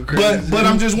 That sounds crazy. But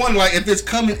I'm just wondering, like, if it's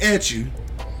coming at you.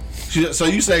 So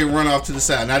you say run off to the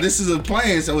side. Now this is a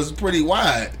plane, so it's pretty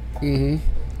wide. Mm-hmm.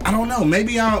 I don't know.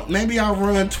 Maybe I'll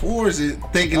run towards it,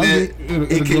 thinking that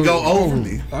it can go over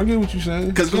me. I get what you're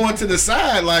saying. Cause going to the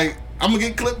side, like I'm gonna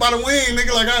get clipped by the wing,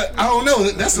 nigga. Like I don't know.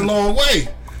 That's a long way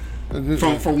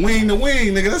from wing to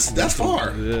wing, nigga. That's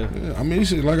far. yeah. Yeah, I mean,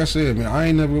 like I said, man, I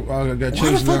ain't never got Why the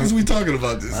chased fuck down. is we talking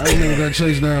about this? I ain't never got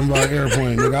chased down by an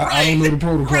airplane, nigga. I don't know the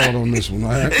protocol on this one. All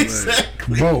right?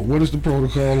 Exactly. Bo, what is the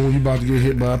protocol when you about to get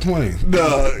hit by a plane?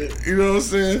 No, you know what I'm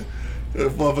saying?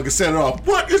 That motherfucker set it off.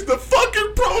 What is the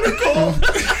fucking protocol?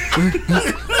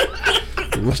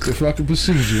 What's the fucking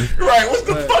procedure Right, what's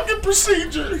the fucking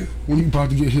procedure? when you about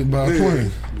to get hit by a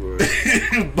plane?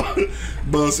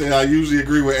 Bo said, I usually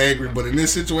agree with Angry, but in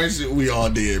this situation, we all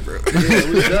did, bro. Yeah,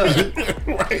 we done.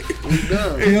 Right? We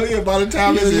done. Hell yeah, by the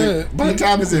time Yeah. by the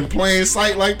time it's in plain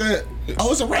sight like that,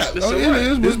 oh, it's a wrap. It's Oh, a yeah, wrap. it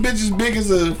is. This bitch is big as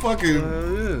a fucking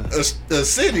Yeah. a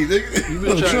city, nigga. You Oh,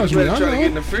 been trying trust to me, I get know.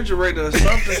 in the refrigerator or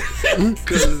something?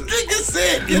 Cause Nigga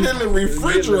said, get in the get in the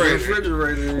refrigerator.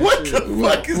 refrigerator and What shit. the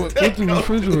fuck is What that? the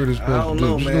refrigerator I supposed don't to do?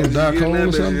 know, Just man. gonna Just die get cold in or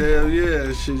that something? bitch. Hell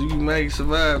yeah, shit. You may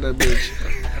survive that bitch.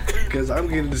 Cause I'm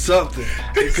getting to something.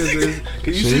 Cause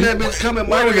you see that bitch coming,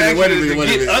 my Wait a minute, reaction is to wait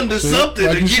a get minute. under See? something,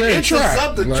 Like to you get said, into try.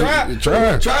 something. Like,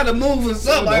 Try try. to move or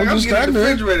something. Like Don't I'm just getting stand the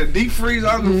there. refrigerator, deep freeze.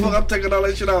 I don't give a fuck. I'm taking all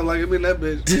that shit out. Like I'm in that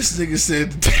bitch. This nigga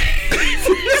said,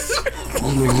 This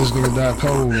nigga just gonna die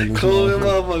cold. in this Cool that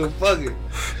motherfucker. motherfucker. Fuck it.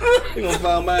 You gonna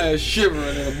find my ass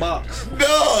shivering in a box.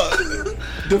 no.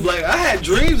 Like I had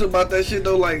dreams about that shit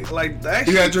though. Like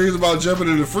actually. You got dreams about jumping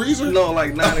in the freezer? No,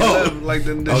 like 9/11, like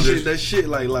the Oh, shit, this- that shit,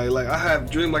 like I have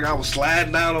dreams like I was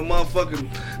sliding down a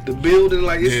motherfucking the building,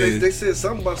 like it's, Yeah. they said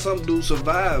something about some dude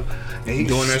survived, and he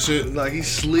Doing that shit? like he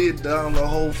slid down the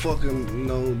whole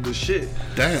fucking the shit.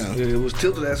 Damn. Yeah, it was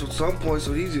tilted at some point,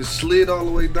 so he just slid all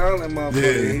the way down that motherfucker,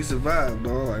 Yeah. and he survived.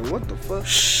 Dog, like what the fuck?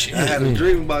 Shit. I had a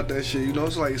dream about that shit. You know,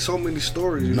 it's like so many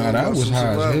stories. You know, Nah, that about was some high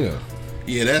as survival. hell.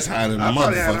 Yeah, that's higher than a I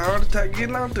probably had a motherfucker. heart attack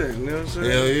getting out there. You know what I'm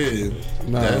saying? Hell yeah.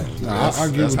 Nah, That's- I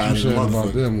get that's what higher you than a said about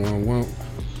motherfucker. them.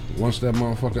 Once that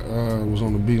motherfucker was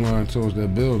on the beeline towards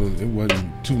that building, it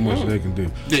wasn't too much they can do.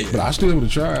 Yeah. But I still would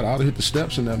have tried. I'd have hit the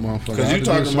steps in that motherfucker. Because I'd you have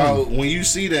talking did about something. when you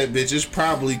see that bitch, it's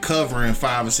probably covering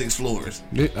 5 or 6 floors.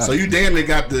 Yeah, So you damn near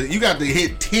got to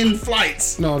hit 10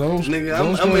 flights. No, those Nigga,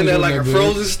 those I'm in things there wasn't like a that big.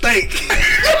 frozen steak.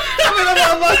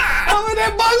 I'm in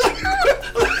that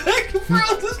motherfucker like a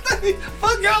frozen steak.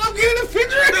 Fuck y'all, I'm getting a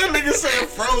picture of That nigga said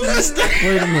frozen steak.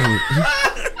 Wait a minute.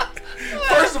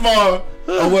 First of all,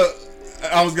 well,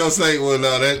 I was gonna say, well,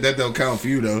 no, that don't count for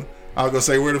you though. I was gonna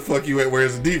say, where the fuck you at?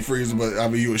 Where's the deep freezer? But I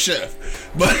mean, you a chef,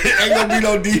 but ain't gonna be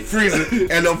no deep freezer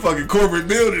and no fucking corporate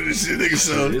building and shit, nigga.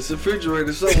 So It's a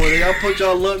refrigerator somewhere. They gotta put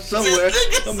y'all lunch somewhere.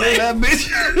 I'm in that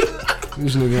bitch.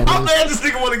 This nigga, I'm mad this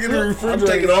nigga want to get a I'm refrigerator.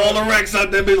 taking all the racks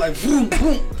out that bitch like boom,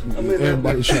 boom. I'm in that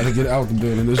everybody's trying to get out the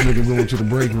building. This nigga going to the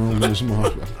break room with this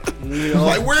motherfucker. bitch.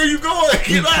 Like, where are you going?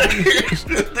 Get out of here! This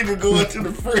nigga going to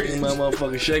the fridge. My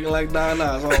motherfucker shaking like 9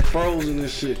 eyes, all frozen and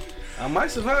shit. I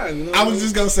might survive. You know I was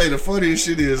just gonna say the funniest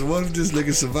shit is, what if this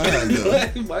nigga survived though?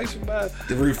 He might survive.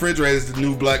 The refrigerator's the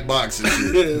new black box and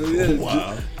shit. Yeah.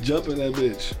 Wow. Jump in that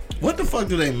bitch. What the fuck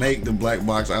do they make the black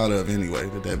box out of anyway?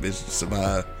 That bitch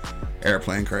survive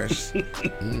airplane crashes.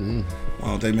 Why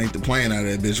don't they make the plane out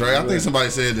of that bitch? Right? I think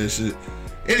somebody said that shit.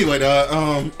 Anyway,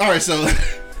 dog. All right, so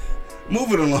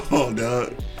moving along,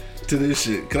 dog, to this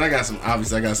shit. Cause I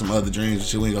got some other dreams and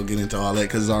shit. We ain't gonna get into all that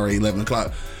because it's already 11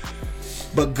 o'clock.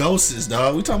 But ghosts,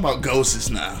 dog. We talking about ghosts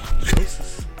now.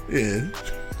 Ghosts? Yeah.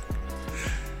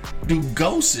 Do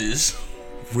ghosts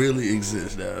really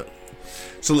exist, dog?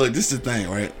 So look, this is the thing,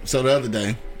 right? So the other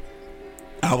day,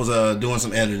 I was doing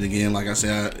some editing again. Like I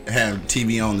said, I have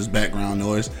TV on, this background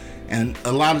noise, and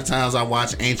a lot of times I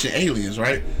watch Ancient Aliens,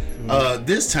 right?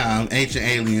 This time, Ancient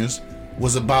Aliens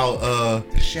was about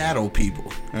shadow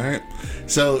people, all right?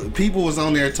 So people was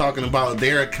on there talking about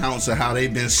their accounts of how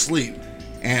they've been asleep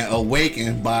and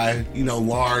awakened by,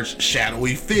 large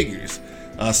shadowy figures.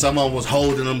 Some of them was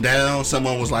holding them down. Some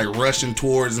of them was like rushing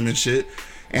towards them and shit.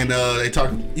 And they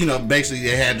talked, basically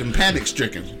they had them panic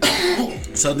stricken.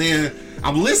 So then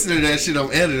I'm listening to that shit. I'm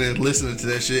listening to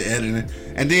that shit, editing.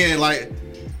 And then like,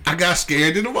 I got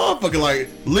scared in the motherfucker, like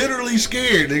literally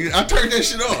scared. Nigga. I turned that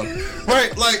shit off.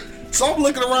 Right? Like, so I'm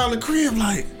looking around the crib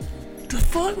like, the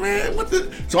fuck, man? What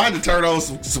the? So I had to turn on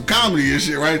some comedy and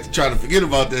shit, right? To try to forget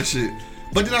about that shit.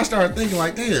 But then I started thinking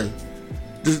like, damn,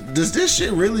 does this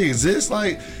shit really exist?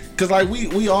 Like, cause like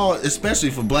we all, especially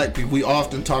for black people, we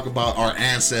often talk about our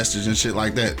ancestors and shit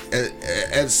like that.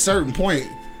 At a certain point,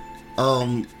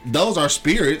 those are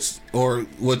spirits or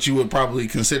what you would probably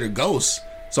consider ghosts.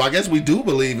 So I guess we do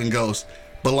believe in ghosts.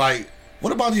 But like,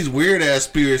 what about these weird ass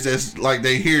spirits that's like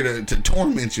they here to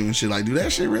torment you and shit? Like, do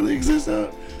that shit really exist?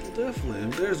 Definitely.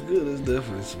 If there's good, there's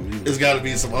definitely some evil. It's got to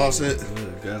be some offset. Yeah,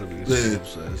 it gotta be some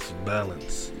offset. It's some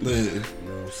balance. Yeah. You know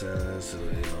what I'm saying? It's,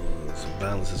 some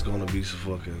balance. It's gonna be some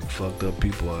fucking fucked up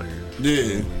people out here. Yeah.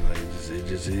 You know what I mean? Like, it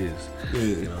just is. Yeah.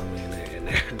 You know what I mean? And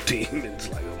they're demons.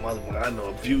 Like a motherfucker. I know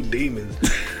a few demons.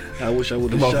 I wish I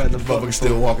would have shot the motherfucker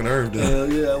still walking the earth though.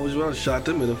 Hell yeah, I wish I would have shot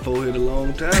them in the forehead a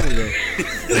long time ago.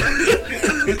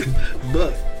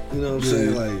 But you know what I'm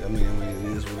saying? Like, I mean,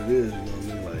 it is what it is. You know what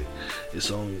I mean? Like, it's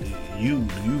on you.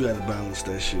 You gotta balance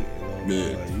that shit. You know what I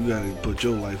mean? Like, you gotta put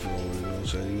your life on. You know what I'm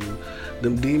saying?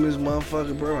 Them demons,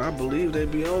 motherfucker, bro. I believe they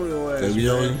be on your ass. They be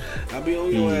on you? I be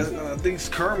on your ass. I think it's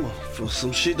karma for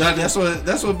some shit. That's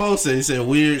what Bo said. He said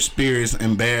weird spirits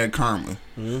and bad karma.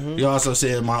 He also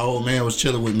said my old man was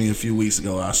chilling with me a few weeks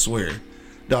ago. I swear,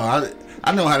 dog.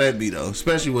 I know how that be though,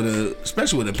 especially with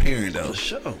a parent though. For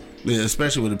sure. Yeah,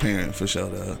 especially with a parent, for sure,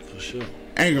 dog. For sure.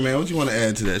 Angry man, what you want to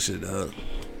add to that shit, dog?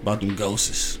 About them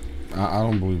ghosts? I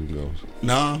don't believe in ghosts.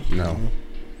 No,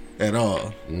 at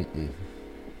all.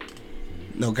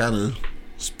 No kind of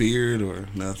spirit or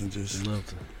nothing. Just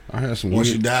Nothing. I had some once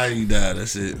weird, you die, you die.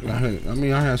 That's it.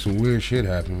 I had some weird shit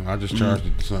happen. I just charged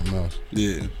it to something else.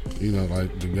 Yeah. You know,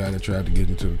 like the guy that tried to get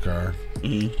into the car.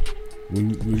 We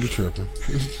were tripping.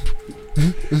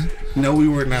 No, we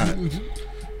were not.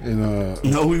 And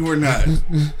No, we were not.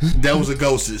 That was a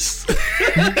ghostess.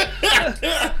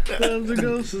 That was a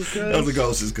ghost, cuz. That was a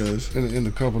ghostess, cuz. and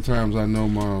a couple times I know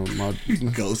my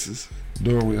Ghostess.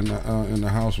 doorway in the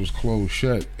house was closed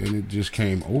shut, and it just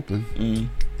came open.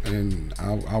 And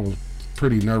I was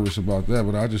pretty nervous about that,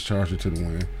 but I just charged it to the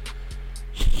wind.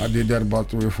 I did that about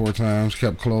 3 or 4 times,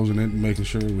 kept closing it and making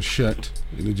sure it was shut,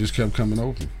 and it just kept coming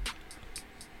open.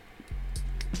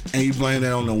 And you blame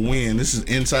that on the wind. This is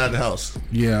inside the house.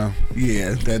 Yeah.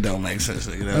 Yeah, that don't make sense.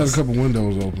 I had a couple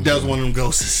windows open. That was one of them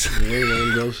ghosts.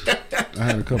 I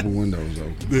had a couple windows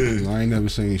open. I ain't never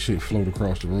seen shit float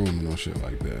across the room and no shit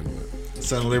like that. But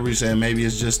Son of Liberty said maybe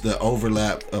it's just the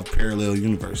overlap of parallel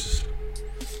universes.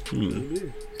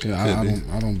 yeah,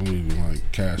 I don't believe in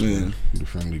like Casper, the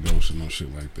Friendly Ghost, and no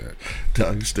shit like that.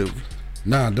 Dog, you stupid.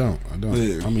 Nah, I don't.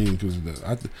 Yeah. I mean, because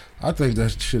I think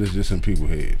that shit is just in people's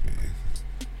head, man.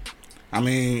 I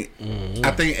mean,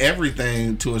 I think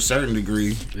everything to a certain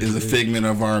degree is a figment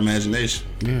of our imagination.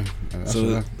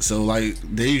 Yeah. So like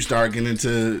then you start getting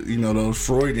into those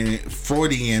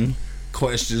Freudian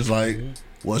questions like,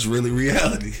 what's really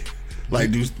reality?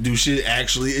 Like, do shit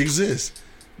actually exist?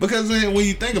 Because then when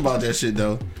you think about that shit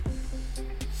though,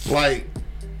 like,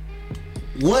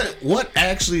 what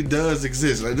actually does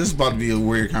exist? Like, this is about to be a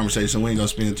weird conversation. We ain't gonna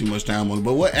spend too much time on it.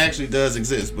 But what actually does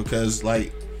exist? Because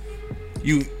like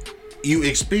you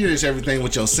experience everything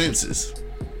with your senses,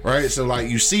 right? So like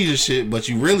you see the shit, but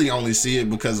you really only see it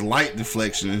because of light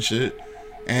deflection and shit.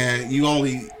 And you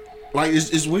only like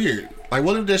it's weird. Like,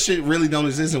 what if that shit really don't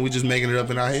exist and we just making it up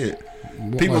in our head?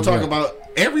 People like talk that? about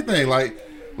everything. Like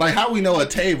Like how we know a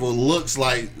table looks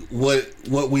like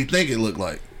what we think it looked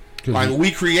like. 'Cause Like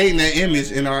we creating that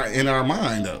image in our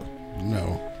mind though.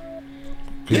 No.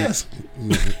 Yes.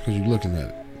 Because you're looking at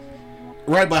it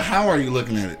Right, but how are you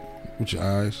looking at it? with your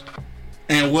eyes,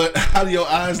 And how do your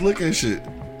eyes look at shit?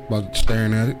 by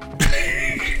staring at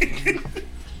it.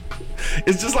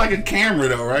 It's just like a camera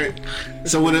though, right?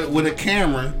 So with a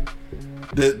camera,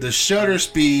 the shutter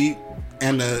speed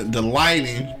and the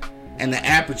lighting and the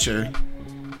aperture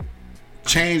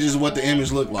changes what the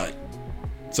image look like.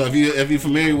 So if you're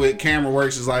familiar with camera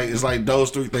works, it's like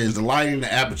those three things: the lighting,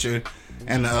 the aperture,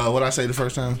 and what I say the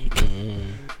first time,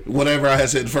 whatever I had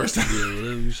said the first time. Yeah,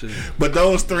 whatever you said. But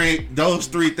those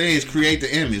three things create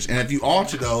the image, and if you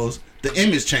alter those, the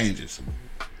image changes.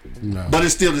 No. But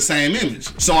it's still the same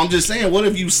image. So I'm just saying, what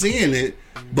if you seeing it,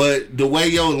 but the way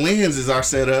your lenses are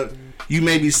set up, you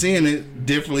may be seeing it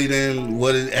differently than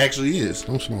what it actually is.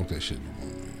 Don't smoke that shit no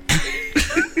more,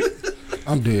 man.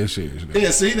 I'm dead serious. Though.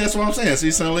 Yeah, see, that's what I'm saying. See,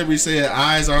 Son Liberty said,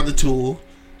 eyes are the tool,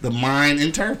 the mind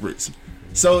interprets.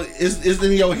 So it's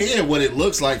in your head what it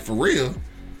looks like for real.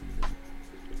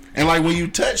 And like when you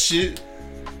touch shit,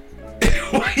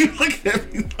 why you looking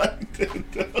at me like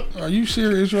that, though? Are you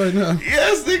serious right now?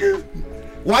 Yes, nigga.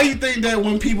 Why you think that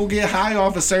when people get high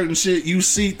off of certain shit, you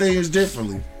see things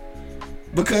differently?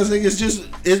 Because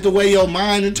it's the way your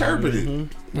mind interpret it.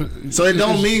 So it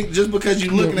don't mean just because you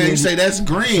looking at it, you say that's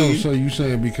green. So you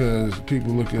saying because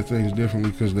people look at things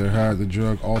differently because they're high, the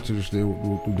drug alters the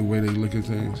way they look at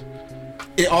things?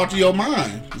 It alter your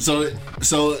mind. So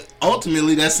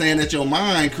ultimately, that's saying that your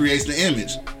mind creates the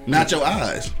image, not your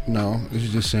eyes. No,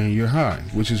 it's just saying you're high,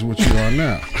 which is what you are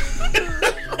now.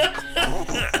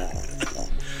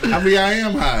 I mean, I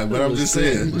am high, but I'm just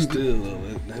saying. But still,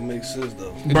 though, that makes sense,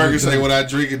 though. Burger say when I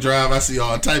drink and drive, I see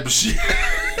all type of shit.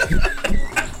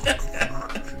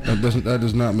 That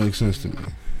does not make sense to me.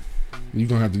 You're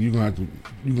gonna have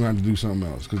to do something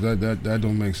else because that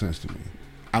don't make sense to me.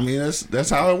 I mean, that's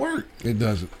how it worked. It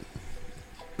doesn't.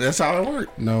 That's how it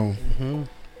worked. No.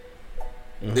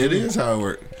 It is how it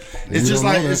worked. We It's just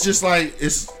don't like know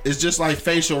it's just like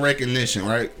facial recognition,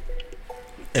 right?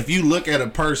 If you look at a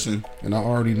person, And I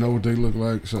already know what they look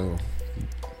like, so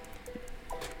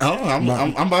I'm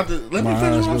about to let me my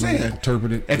finish eyes what I'm gonna saying.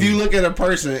 interpret it. If you look at a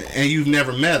person and you've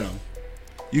never met them,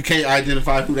 you can't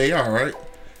identify who they are, right?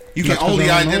 You can That's 'cause only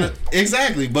I don't know. identify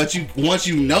exactly, but once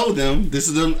you know them, this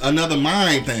is another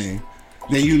mind thing.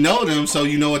 Then you know them, so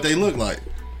you know what they look like.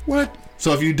 What?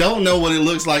 So if you don't know what it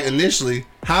looks like initially,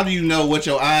 how do you know what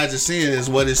your eyes are seeing is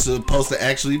what it's supposed to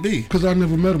actually be? Because I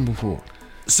never met them before.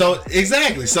 So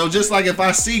exactly. So just like if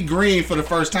I see green for the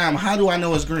first time, how do I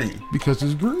know it's green? Because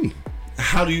it's green.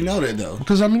 How do you know that though?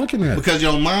 Because I'm looking at it. Because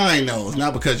your mind knows,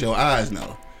 not because your eyes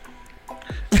know.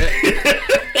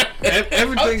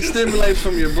 Everything stimulates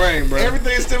from your brain, bro.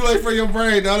 Everything stimulates for your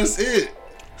brain, dog. That's it.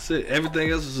 That's it. Everything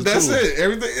else is a That's tool. it.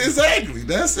 Everything exactly.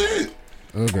 That's it.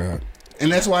 Oh God.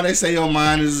 And that's why they say your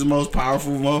mind is the most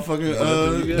powerful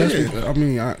motherfucking. That's, I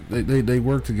mean, they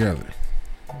work together.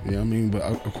 Yeah, I mean, but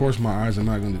of course my eyes are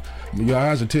not gonna. Your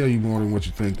eyes will tell you more than what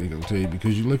you think they're gonna tell you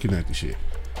because you're looking at the shit.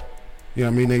 Yeah, I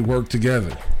mean they work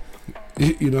together.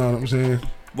 You know what I'm saying?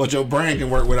 But your brain can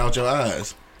work without your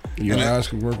eyes. Your eyes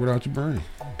can work without your brain.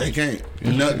 They can't.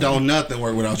 Don't nothing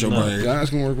work without your brain. Your eyes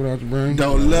can work without your brain.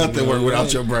 Don't nothing work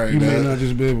without your brain. You may dog. not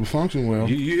just be able to function well.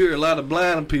 You hear a lot of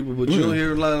blind people, but you don't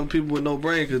hear a lot of people with no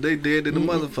brain because they dead to the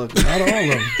motherfucker. Not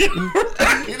all of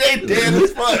them. They dead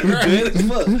as fuck. Right? Dead as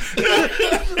fuck.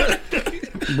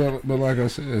 But like I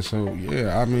said, so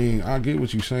yeah, I mean, I get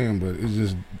what you're saying, but it's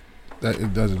just that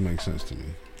it doesn't make sense to me.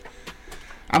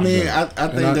 I mean, I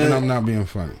think and I'm not being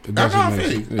funny. It doesn't I make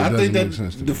think sense. It doesn't that make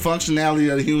sense to the me.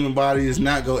 functionality of the human body is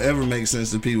not gonna ever make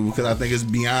sense to people because I think it's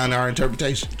beyond our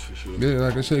interpretation. Yeah,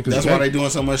 like I said, 'cause That's why they doing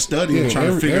so much studying and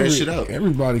trying to figure that shit out.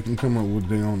 Everybody can come up with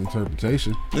their own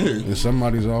interpretation, Yeah. and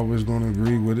somebody's always going to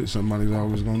agree with it. Somebody's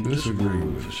always going to disagree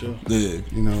with it. Sure. Yeah,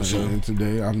 You know, for sure. and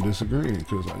today I'm disagreeing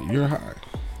because you're high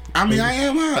I mean, I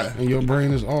am high. and your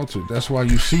brain is altered. That's why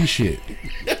you see shit.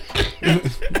 you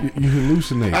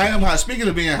hallucinate. I am high. Speaking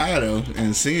of being high though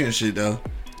and seeing shit though,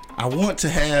 I want to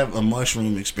have a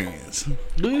mushroom experience.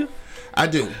 Do you? I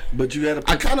do. But you gotta.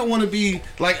 I kind of want to be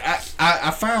like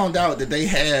I found out that they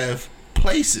have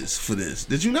places for this.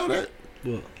 Did you know that?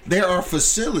 What? There are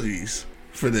facilities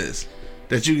for this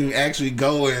that you can actually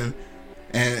go in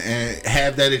and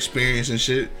have that experience and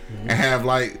shit, and have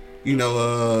like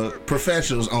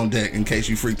professionals on deck in case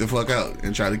you freak the fuck out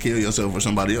and try to kill yourself or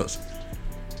somebody else.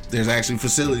 there's actually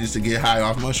facilities to get high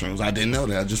off mushrooms. I didn't know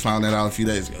that. I just found that out a few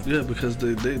days ago. Yeah, because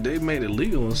they made it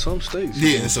legal in some states.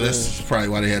 Yeah, so that's probably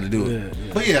why they had to do it.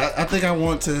 Yeah. But yeah, I think I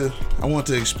want to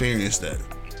experience that.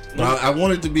 But I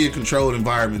want it to be a controlled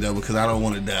environment though, because I don't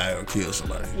want to die or kill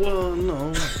somebody. Well,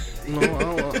 no.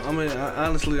 I mean,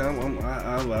 honestly,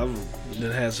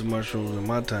 I've had some mushrooms in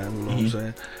my time. You know what I'm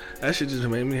saying? That shit just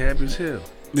made me happy as hell.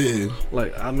 Yeah.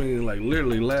 Like, I mean, like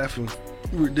literally laughing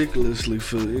ridiculously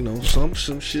for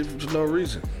some shit for no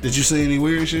reason. Did you see any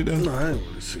weird shit though? No, I ain't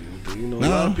really see anything. A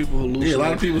lot of people hallucinate. Yeah, a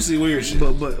lot of people see weird shit.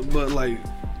 But like,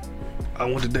 I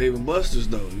went to Dave & Buster's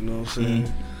though. You know what I'm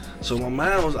saying? So my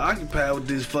mind was occupied with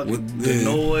this fucking the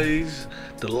noise,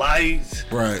 the lights,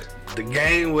 right, the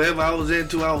game, whatever I was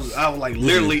into. I was like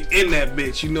literally in that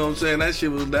bitch. You know what I'm saying? That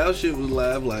shit was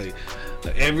live. Like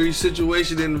every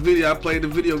situation in the video, I played the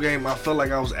video game. I felt like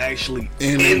I was actually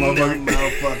in that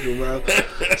motherfucker,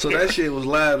 bro. So that shit was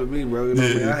live to me, bro. You know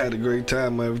what I mean? I had a great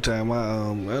time every time.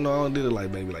 I know I only did it like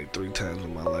maybe like 3 times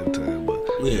in my lifetime, but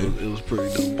it was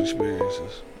pretty dope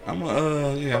experiences. I'm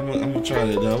gonna try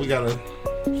that though. We got a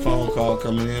phone call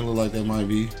coming in. Look like that might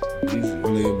be my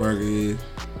nigga Burger.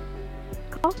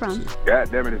 Call from.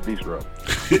 God damn it, it's Bistro.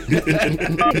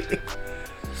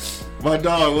 My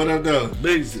dog, what up though?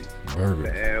 Busy.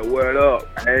 Burger. Man, what up?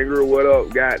 Angry, what up?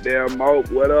 Goddamn Mope,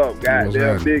 what up?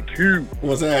 Goddamn Big Q.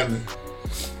 What's happening?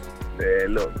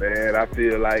 Man, look, man, I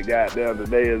feel like goddamn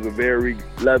today is a very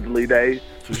lovely day.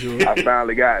 For sure. I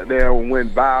finally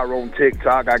went viral on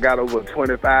TikTok. I got over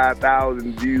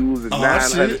 25,000 views and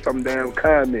 900 some damn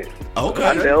comments. Okay.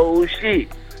 I said, oh shit.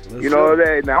 You know what I'm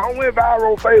saying? Now, I went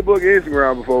viral on Facebook and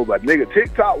Instagram before, but nigga,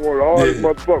 TikTok one of the hardest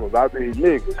motherfuckers. I mean,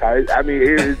 niggas. I mean,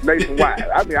 it's nationwide.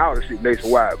 I mean, all the shit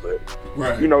nationwide,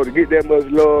 but, you know, to get that much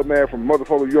love, man, from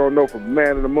motherfuckers you don't know, from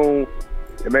Man in the Moon,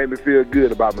 it made me feel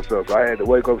good about myself. So I had to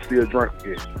wake up still drunk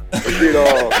again. But shit,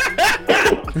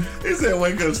 he said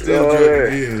wake up still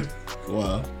drunk again.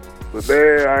 Wow. But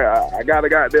man, I gotta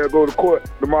go to court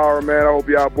tomorrow, man. I hope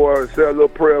y'all boys say a little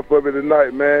prayer for me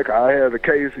tonight, man. 'Cause I had a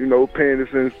case, you know, pending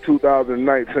since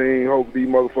 2019. Hope these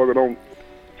motherfuckers don't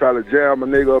try to jam a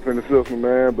nigga up in the system,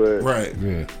 man. But right,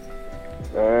 yeah.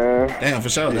 Damn, for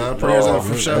sure, dog. Prayers out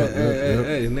for sure.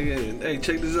 Hey, nigga, hey,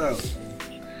 check this out.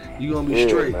 You gonna be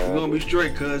straight. Man. You gonna be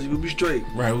straight, cuz. You gonna be straight.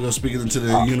 Right, we're gonna speak it into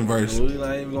the universe. We're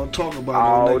not even gonna talk about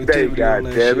all no day, negativity on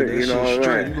that shit. That You know shit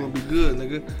straight. You gonna be good,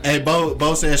 nigga. Hey,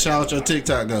 Bo said shout out your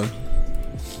TikTok though.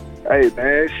 Hey,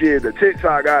 man, shit, the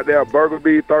TikTok out there, Burger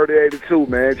B 3082,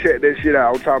 man. Check that shit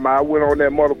out. I'm talking about I went on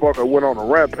that motherfucker, went on a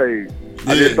rampage.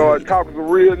 I just started talking some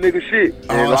real nigga shit.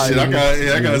 Oh, shit, I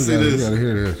gotta see this. You gotta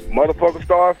hear this. Motherfucker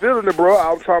started feeling it, bro.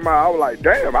 I was talking about, I was like,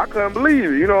 damn, I couldn't believe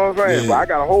it. You know what I'm saying? Yeah. But I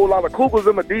got a whole lot of cougars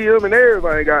in my DM and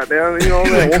everything, goddamn. You know what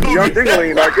I'm saying? Want some young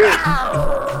dingling like that.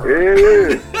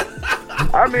 Yeah.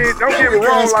 I mean, don't get me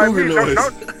wrong, like me.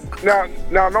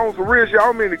 Now, on some real shit, I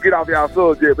don't mean to get off y'all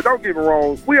subject, but don't get me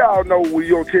wrong. We all know when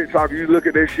you on TikTok, you look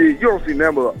at that shit, you don't see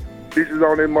nothing but bitches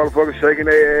on them motherfuckers shaking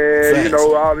their ass, Facts. you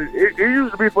know, all this. It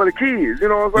used to be for the kids, you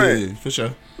know what I'm saying? Yeah, for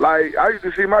sure. Like, I used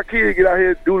to see my kid get out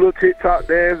here do little TikTok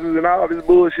dances and all this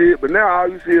bullshit, but now all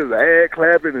you see is an ad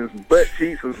clapping and some butt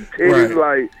cheeks and some titties.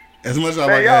 Right. Like, As much as I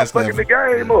man, like y'all ass fucking the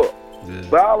clapping. game up. Yeah.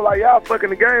 But I was like, y'all fucking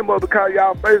the game up because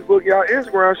y'all Facebook, y'all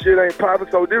Instagram shit ain't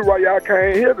popping, so this why y'all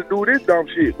came here to do this dumb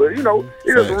shit. But, you know,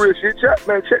 it is some real shit. Check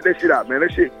that shit out, man.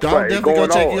 That shit Dog, definitely go going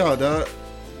check on. you out, dog.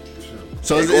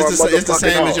 So it's the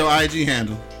same as your IG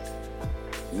handle.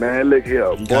 Man, look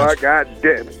here. Boy, God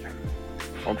damn it.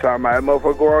 I'm talking about that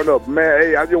motherfucker going up. Man,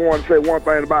 hey, I just want to say one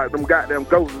thing about them goddamn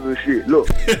ghosts and shit. Look,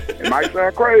 it might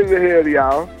sound crazy here to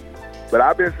y'all, but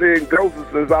I've been seeing ghosts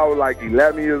since I was like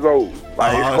 11 years old.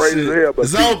 Like, it's crazy as hell. But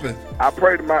it's open. I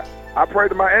pray to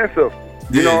my ancestors.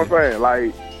 You know what I'm saying?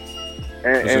 Like,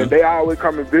 and they always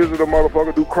come and visit the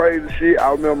motherfucker, do crazy shit.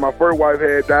 I remember my first wife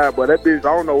had died, but that bitch, I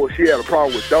don't know what she had a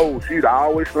problem with doors. She'd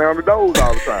always slam the doors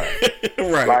all the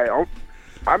time. Right. Like,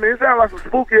 I mean, it sounds like some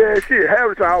spooky ass shit. Half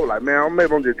the time I was like, man,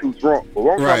 maybe I'm just too drunk. But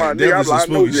one time I was like,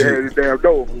 I know you had this damn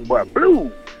door. But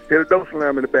blue, hit a door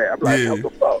slam in the back. I'm like,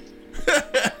 what the fuck?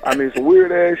 I mean, some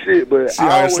weird ass shit. But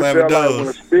I always felt like when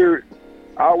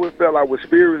when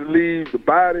spirits leave the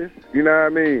body, you know what I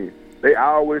mean? They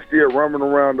always still roaming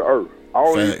around the earth. I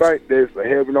don't even think there's a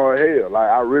heaven or a hell. Like,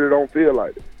 I really don't feel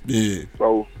like it. Yeah.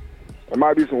 So, it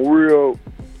might be some real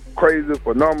crazy,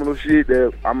 phenomenal shit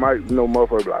that I might,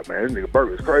 motherfucker be like, man, this nigga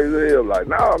Burger's crazy as hell. Like,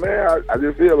 nah, man, I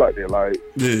just feel like that. Like,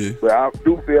 but I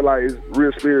do feel like it's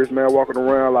real spirits, man, walking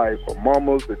around, like, from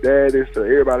mamas to daddies to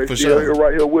everybody still here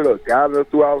right here with us, guiding us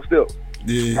through our steps.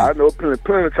 Yeah. I know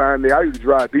plenty of time there, I used to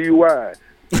drive DUI.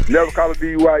 Never caught a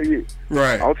DUI yet.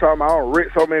 Right. I'm talking about I don't wreck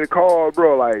so many cars,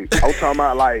 bro. Like, I'm talking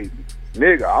about, like,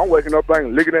 nigga, I'm waking up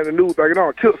thinking, looking at the news thinking I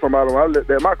don't kill somebody when I looked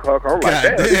at my car. I'm like,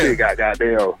 damn, this nigga got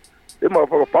goddamn. This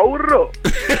motherfucker folded up.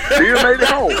 Still made it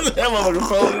home. That motherfucker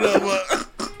folded up.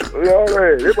 You know what I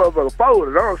mean? This motherfucker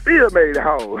folded. I still made it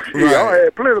home. Shit, Right. I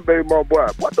had plenty of baby mama boy.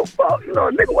 What the fuck? You know,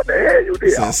 nigga, what the hell you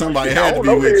did? So somebody I had to don't be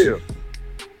know with the you. hell.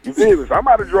 You feel me?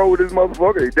 Somebody drove with this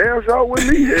motherfucker. He damn sure with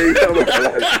me. Yeah, you know,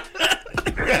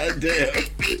 like, Goddamn.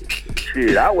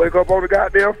 shit, I wake up on the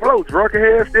goddamn floor, drunk in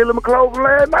head, stealing my clothes from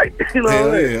last night. You know what I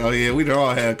Hell mean? yeah. Oh yeah, we done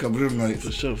all had a couple of them nights.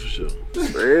 For sure.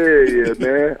 Yeah,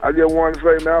 man. I just want to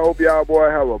say, man, I hope y'all boy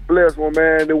have a blessed one,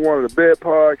 man. They're one of the best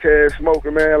podcasts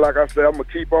smoking, man. Like I said, I'm going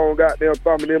to keep on goddamn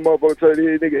thumbing them motherfuckers till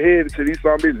these niggas head until these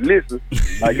some bitches listen.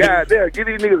 Like, goddamn, give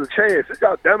these niggas a chance. Sit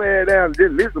y'all dumb ass down and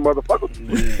just listen,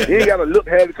 motherfucker. You ain't got to look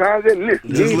half the time, just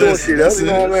listen. You ain't doing shit else, you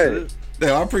know what I mean?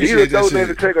 Yeah, I You appreciate just that throw there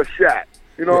to shit. take a shot.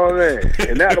 You know what I mean?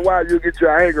 And that's why you get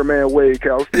your anger man wave,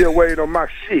 cause I'm still waiting on my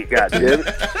shit, goddamn it.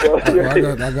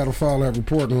 I got to file that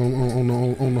report on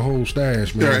the whole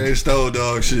stash, man. Right, it's stole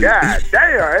dog shit. God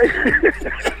damn,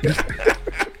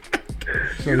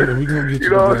 So yeah, we gonna get you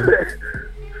know what I'm that. saying?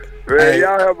 Man, Hey.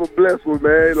 y'all have a blessed one,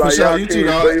 man. Like, sure, y'all you can't too,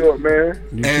 dog. stay up,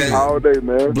 man. And All day,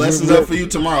 man. blessings up for you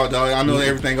tomorrow, dog. I know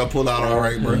everything gonna pull out all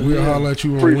right, bro. We'll holler at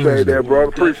you on Appreciate Wednesday. that, bro.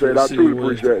 Appreciate it. I truly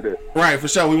appreciate that. Right, for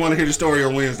sure. We want to hear the story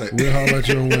on Wednesday. We'll holler at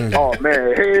you on Wednesday. Oh,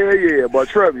 man. Hell yeah. But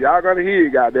Trevor, y'all gonna hear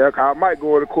it, goddamn. Cause I might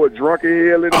go to court drunk in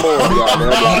hell in the morning,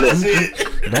 goddamn. That's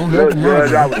it. Don't help him out.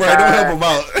 Judge, I was Right, don't tired. help him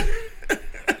out.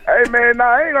 Hey, man, nah,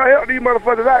 I ain't gonna help these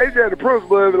motherfuckers out. It's just the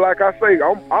principle of it. Like I say,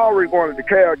 I'm already going to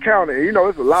DeKalb County. And, you know,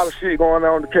 there's a lot of shit going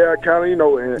on in DeKalb County. You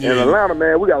know, in Atlanta,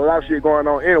 man, we got a lot of shit going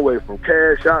on anyway. From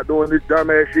Cash Out doing this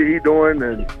dumbass shit he doing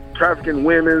and trafficking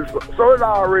women. So it's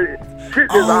already, shit is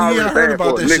already I heard bad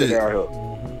about for a that nigga shit.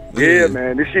 down here. Yeah,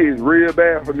 man, this shit is real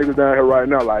bad for niggas down here right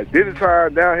now. Like, this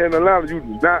time down here in Atlanta, you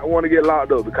do not want to get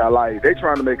locked up because, like, they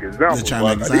trying to make examples. They trying to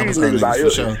make bro. examples These of niggas out niggas, here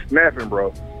for sure. snapping,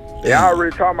 bro. They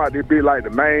already talking about this be like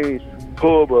the main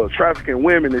hub of trafficking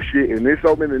women and shit. And there's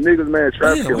so many niggas, man,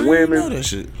 trafficking Know women. that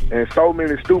shit. And so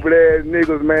many stupid ass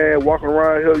niggas, man, walking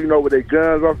around here, you know, with their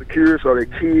guns unsecure, so their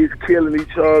kids killing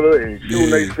each other and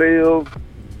shooting themselves.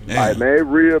 Like, man, it's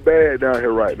real bad down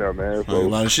here right now, man. Like, a So,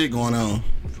 lot of shit going on.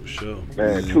 For sure.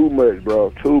 man, too much,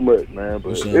 bro. Too much, man.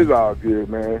 But sure. it's all good,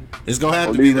 man. It's gonna have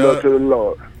I'm to be, leaving it up to dog. the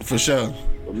Lord. For sure.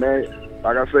 But, man,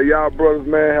 like I say, y'all brothers,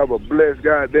 man, have a blessed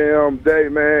goddamn day,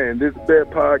 man. And this best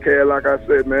podcast, like I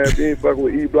said, man, if you ain't fucking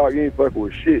with E-Block, you ain't fucking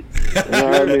with shit. You know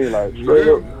what I mean? Like, straight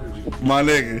up. My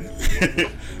nigga.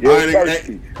 Yeah, all right, nigga.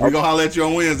 thirsty. Hey, we gonna holler at you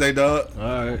on Wednesday, dog. All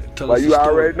right. Tell Like, us you the story.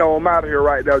 already know I'm out of here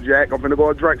right now, Jack. I'm finna go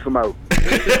and drink some out. All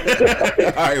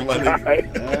right, my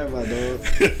nigga. All right, my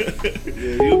dog.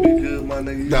 Yeah, you'll be good, my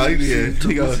nigga. Nah,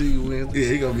 he gonna- see you Wednesday.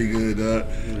 Yeah, he gonna be good,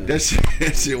 dog.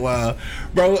 That shit wild.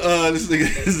 Bro, this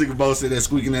nigga Bo said that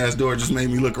squeaking ass door just made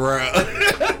me look around.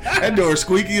 That door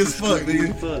squeaky as fuck,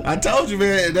 nigga. I told you,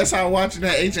 man, that's how watching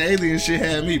that Ancient Alien shit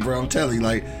had me, bro. I'm telling you,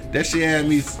 like, that shit had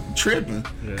me tripping.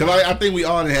 Cause I think we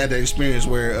all had that experience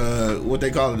where, what they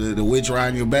call it, the witch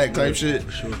riding your back type shit.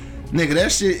 For sure. Nigga,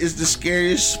 that shit is the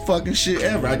scariest fucking shit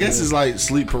ever. I guess it's like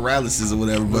sleep paralysis or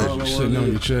whatever, but Sitting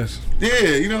on your chest. yeah,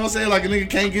 you know what I'm saying? Like a nigga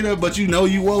can't get up, but you know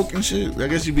you woke and shit. I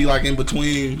guess you be like in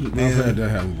between. I've Man. had that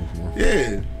happen before.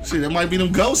 Yeah, shit, that might be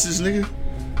them ghosts, nigga.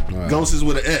 Right. Ghosts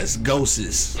with an S,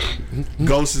 ghosts.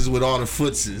 Ghosts with all the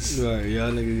footses. Right,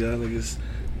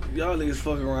 y'all niggas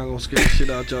fucking around gonna scare the shit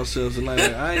out yourselves tonight.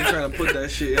 Like, I ain't trying to put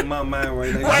that shit in my mind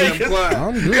right now. Right, I'm quiet.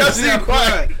 I'm good. Yeah, see,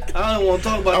 quiet. I don't want to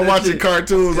talk about I'm that watching shit.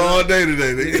 cartoons all day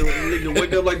today, nigga. Nigga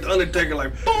wake up like the Undertaker,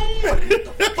 like boom. What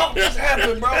the fuck just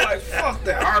happened, bro? Like fuck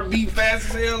that. Heart beat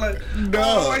fast as hell. Like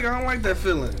I don't like that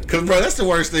feeling. Cause bro, that's the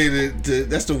worst thing.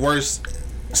 That's the worst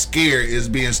scare is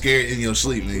being scared in your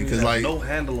sleep, nigga. Cause like, no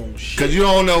handle on shit. cause you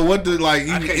don't know what to like.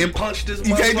 You I can't punch this.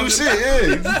 You can't do motherfucker shit. back. Yeah,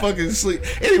 you just fucking sleep.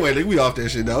 Anyway, nigga, we off that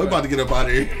shit though. We about to get up out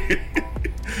of here.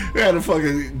 We had a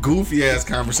fucking goofy ass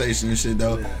conversation and shit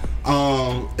though.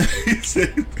 He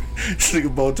said, this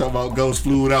nigga Bo talking about ghosts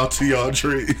flew out to y'all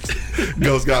dreams.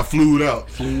 Ghosts got flew out.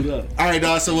 Flew up. All right,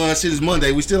 dog. So shit is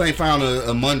Monday. We still ain't found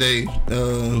a Monday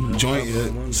joint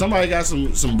yet. Somebody got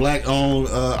some black owned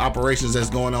operations that's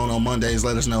going on Mondays.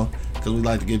 Let us know because we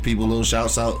like to give people a little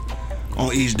shouts out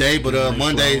on each day. But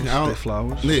Monday, I don't.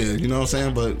 Flowers. Yeah, you know what I'm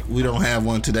saying? But we don't have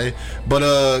one today.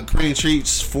 But Cream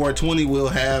Treats 420 will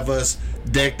have us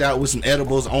decked out with some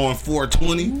edibles on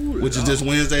 420, which is this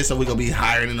Wednesday. So we gonna be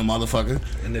higher than the motherfucker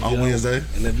on Wednesday.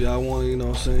 And if y'all want, you know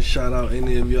what I'm saying, shout out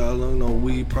any of y'all, you know,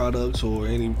 weed products or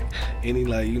any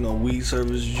like, you know, weed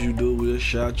services you do, we'll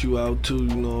shout you out too,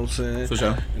 you know what I'm saying? For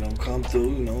sure. You know, come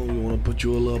through, you know, you want to put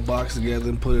you a little box together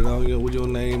and put it on, you know, with your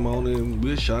name on it, and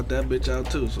we'll shout that bitch out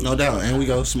too. So No doubt. And we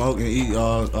go smoke and eat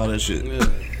all that shit. Yeah.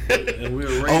 And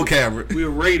we'll rate On camera.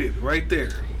 We'll rate it right there.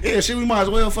 Yeah, shit, we might as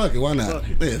well. Fuck it. Why not?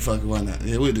 Yeah, fuck it. Why not?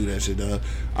 Yeah, we'll do that shit, dog.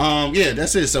 Yeah,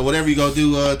 that's it. So whatever you go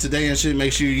do today and shit,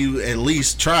 make sure you at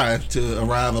least try to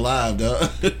arrive alive, dog.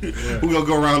 We're gonna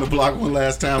go around the block one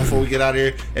last time before we get out of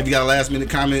here. If you got a last minute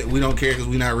comment, we don't care because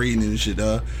we not reading it and shit,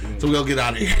 dog. So we're gonna get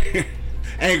out of here.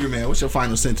 Angry Man, what's your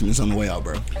final sentiments on the way out,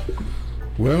 bro?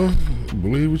 Well,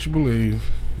 believe what you believe.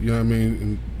 You know what I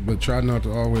mean? But try not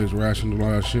to always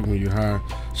rationalize shit when you're high.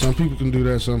 Some people can do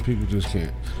that, some people just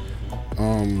can't.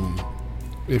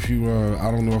 If you,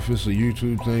 I don't know if it's a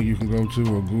YouTube thing you can go to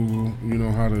or Google, you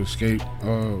know, how to escape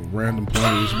random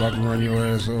planes about to run your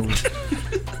ass over.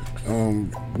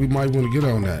 We might want to get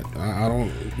on that. I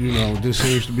don't, you know, this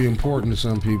seems to be important to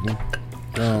some people.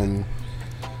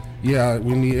 Yeah,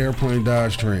 we need airplane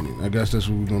dodge training. I guess that's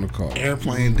what we're gonna call it.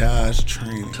 Airplane dodge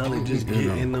training. Tell me just get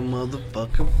in the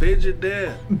motherfucking fidget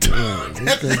there.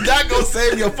 That's not gonna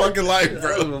save your fucking life,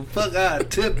 bro. Fuck, I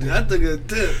tipped it. I took a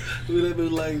tip. We'd have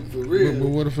been like, for real. But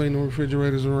what if ain't no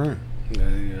refrigerators around? Yeah,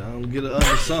 I don't get it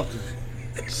under something.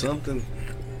 Something.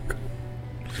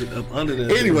 Get up under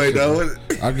that. Anyway, though.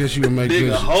 I guess you would make dig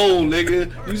this. a hole, nigga.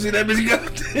 You see that bitch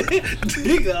go?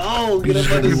 Dig a hole. Get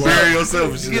up under something. Bury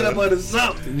yourself. Get up under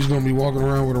something. You're just gonna be walking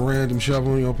around with a random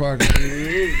shovel in your pocket.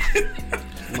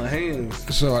 My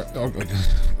hands. So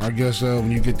I guess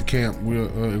when you get to camp, we'll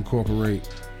incorporate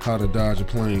how to dodge a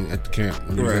plane at the camp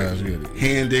when you guys get it.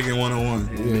 Hand digging 101.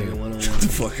 Get the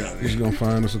fuck out of here. He's gonna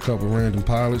find us a couple random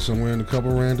pilots somewhere in a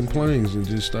couple random planes and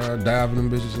just start diving them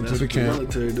bitches into the camp. That's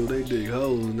what the military do. They dig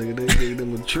holes, nigga. They dig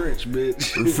them a trench,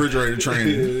 bitch. Refrigerator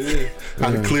training. How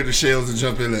to clear the shells and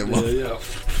jump in that motherfucker.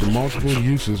 For multiple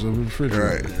uses of a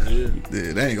refrigerator.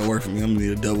 Yeah, that ain't gonna work for me. I'm gonna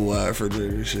need a double wide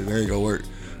refrigerator and shit. That ain't gonna work.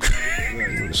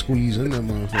 Squeeze in that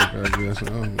motherfucker, I guess. I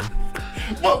don't know.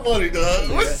 My money, dog.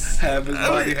 Have his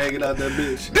body hanging out that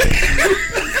bitch.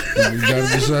 You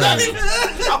gotta decide.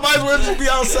 I might as well just be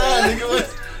outside,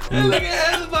 nigga. Look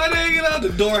at his body hanging out. The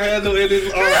door handle in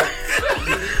his arm.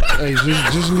 Hey,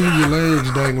 just leave your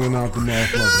legs dangling out the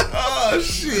motherfucker. Oh,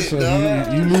 shit, So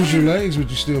dog. you lose your legs, but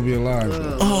you still be alive,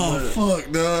 though. Oh,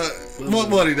 fuck, dog. My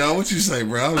money, dog. What you say,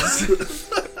 bro? My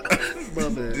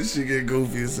bad. This shit get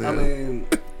goofy as hell. I mean,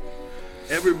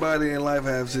 everybody in life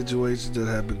have situations that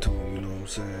happen to them, you know what I'm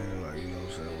saying? Like, you know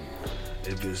what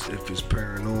I'm saying? If it's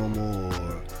paranormal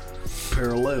or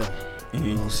parallel, you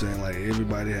know what I'm saying? Like,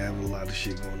 everybody have a lot of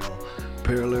shit going on.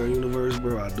 Parallel universe,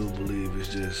 bro, I do believe it's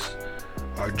just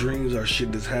our dreams are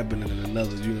shit that's happening in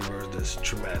another universe that's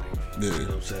traumatic. Yeah. You know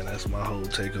what I'm saying? That's my whole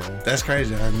take on it. That's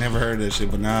crazy. I've never heard that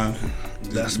shit, but now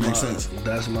That makes sense.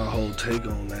 That's my whole take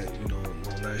on that, you know,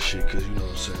 on that shit, because, you know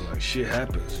what I'm saying, like, shit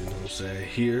happens, you know what I'm saying,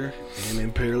 here and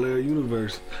in parallel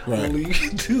universe. Right. Only you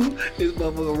can do is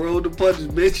motherfucker roll the punches,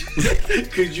 bitch,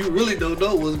 because you really don't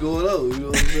know what's going on, you know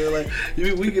what I'm saying, like,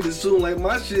 we can assume, like,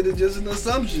 my shit is just an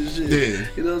assumption shit, Yeah.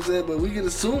 you know what I'm saying, but we can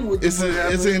assume what the It's fuck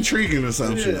happened. an intriguing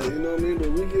assumption. Yeah, you know what I mean,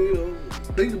 but we can, you know,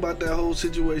 think about that whole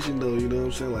situation, though, you know what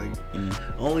I'm saying, like,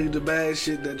 only the bad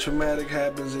shit that traumatic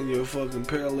happens in your fucking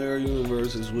parallel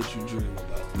universe is what you dream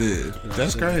about. Yeah, You know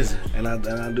that's what I'm crazy. saying? And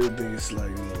I do think it's like,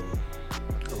 you know,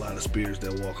 a lot of spirits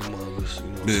that walk among us, you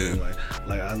know what I'm saying?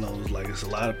 Like I know it's a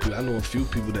lot of people. I know a few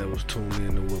people that was tuned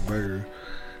in to what Burger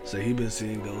say he been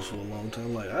seeing ghosts for a long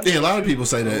time. Like, Yeah, a lot of people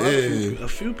say that. Yeah, a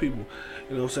few people.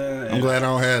 You know what I'm saying? I'm glad I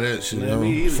don't have that shit. Yeah, Yo.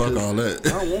 me either, Fuck 'cause all that. I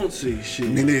don't want to see shit.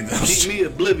 Me neither. Keep me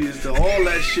oblivious to all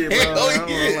that shit, bro. Hell I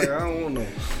yeah. don't want to know.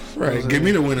 Right, give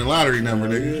me the winning lottery number,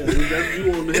 Yeah, nigga. if that's what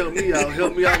you want to help me out.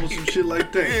 Help me out with some shit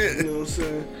like that. You know what I'm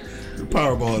saying?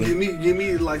 Powerball. Give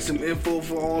me like some info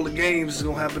for all the games that's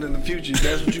gonna happen in the future. If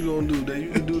that's what you gonna do. Then you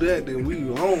can do that. Then we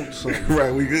own something.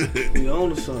 Right, we good. We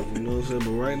own something. You know what I'm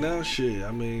saying? But right now, shit.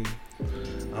 I mean,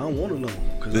 I don't want to know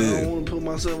because I don't want to put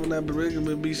myself in that predicament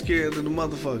and be scared of the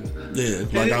motherfucker. Yeah,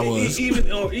 like I was.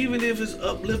 Even if it's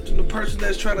uplifting the person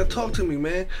that's trying to talk to me,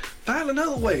 man, find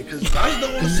another way. Cause I just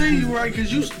don't want to see you, right?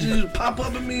 Cause you just pop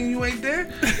up at me and you ain't there.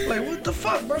 Like, what the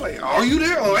fuck, bro? Like, are you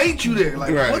there or ain't you there?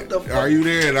 Like, Right. what the fuck? Are you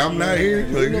there and I'm not here?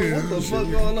 You Like, know, what the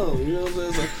fuck going on? You know what I'm saying?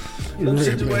 It's like, them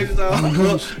situations I don't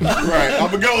know. Right,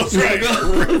 I'm a ghost. Right,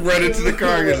 run into the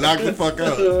car and get knocked the fuck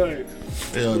out. Right.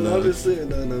 Hell I'm no. just saying,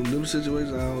 them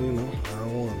situations, I don't want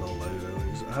to know like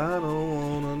that. I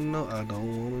don't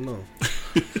want to know.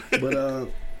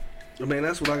 But I mean,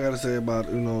 that's what I gotta say about,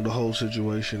 the whole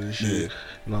situation and shit. Yeah. You know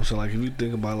what I'm saying? Like, if you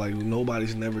think about, like,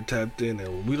 nobody's never tapped in,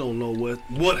 and we don't know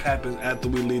what happens after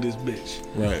we leave this bitch.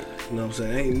 Right. You know what I'm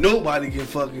saying? Ain't nobody can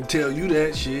fucking tell you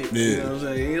that shit. Yeah. You know what I'm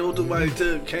saying? Ain't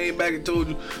nobody came back and told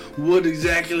you what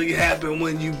exactly happened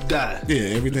when you died.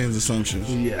 Yeah, everything's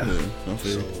assumptions. Yeah. I feel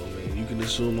So, you. I mean, you can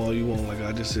assume all you want. Like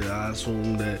I just said, I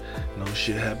assume that,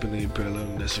 shit happened in your parallel,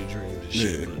 and that's your dreams and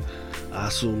shit. Yeah. But I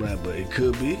assume that, but it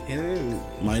could be, and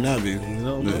Might not be. you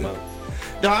know. Yeah.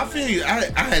 No, I feel you.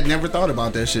 I had never thought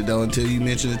about that shit though until you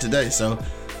mentioned it today. So,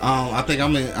 I think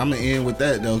I'm gonna end with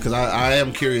that though, because I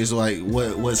am curious like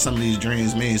what some of these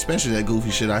dreams mean, especially that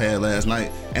goofy shit I had last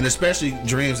night, and especially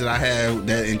dreams that I have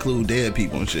that include dead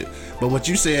people and shit. But what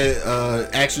you said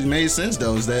actually made sense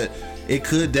though, is that it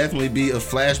could definitely be a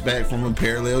flashback from a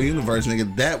parallel universe,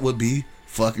 nigga. That would be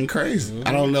fucking crazy. Mm-hmm.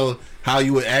 I don't know how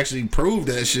you would actually prove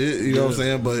that shit. You know what I'm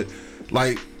saying? But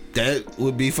like. That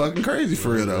would be fucking crazy for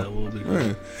real though. That would be crazy.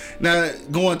 Yeah. Now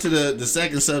going to the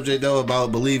second subject though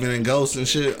about believing in ghosts and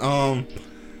shit. I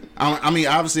mean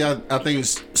obviously I think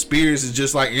spirits is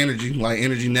just like energy. Like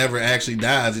energy never actually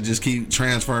dies. It just keeps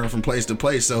transferring from place to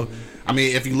place. So I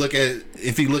mean if you look at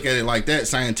it like that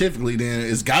scientifically, then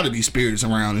it's got to be spirits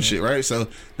around and shit, right? So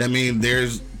that means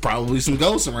there's probably some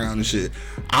ghosts around and shit.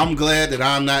 I'm glad that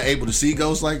I'm not able to see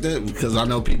ghosts like that, because I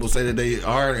know people say that they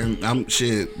are, and I'm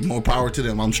shit, more power to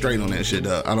them. I'm straight on that shit,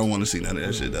 I don't want to see none of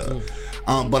that shit,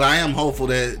 but I am hopeful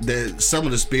that some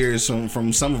of the spirits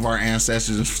from some of our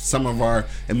ancestors and some of our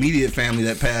immediate family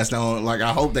that passed on, like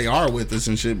I hope they are with us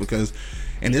and shit, because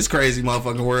in this crazy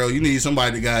motherfucking world, you need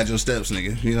somebody to guide your steps,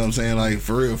 nigga. You know what I'm saying? Like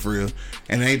for real.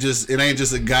 And it ain't just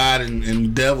a God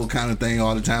and devil kind of thing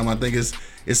all the time. I think it's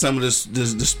some of the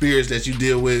spirits that you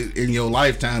deal with in your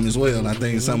lifetime as well. And I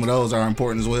think some of those are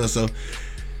important as well. So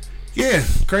yeah,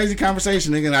 crazy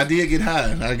conversation, nigga. And I did get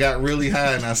high. I got really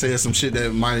high and I said some shit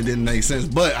that might have didn't make sense.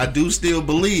 But I do still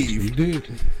believe You did.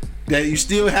 that you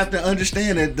still have to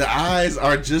understand that the eyes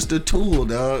are just a tool,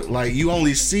 dog. Like you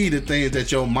only see the things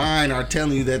that your mind are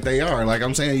telling you that they are. Like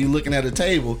I'm saying, you looking at a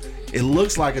table, it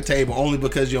looks like a table only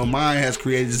because your mind has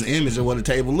created this image of what a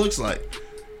table looks like.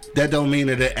 That don't mean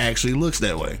that it actually looks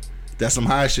that way. That's some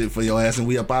high shit for your ass, and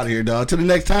we up out of here, dog. Till the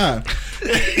next time.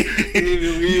 I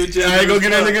ain't gonna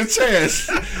get that nigga a chance.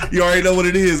 You already know what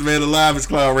it is, man. The Live is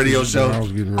Cloud radio show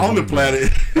on the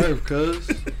planet.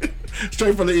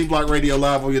 Straight from the E-Block Radio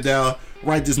Live on your dial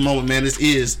right this moment, man. This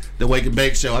is the Wake and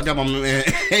Bake Show. I got my man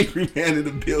Angry Man in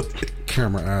the building.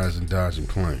 Camera eyes and dodging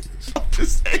planes.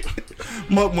 Just saying.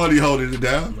 Muck Money holding it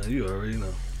down. Man, you already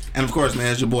know. And of course,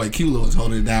 man, it's your boy Q is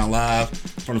holding it down live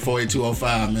from the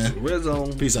 48205, man. Red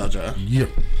Zone. Peace out, y'all. Yep.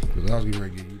 Because I was getting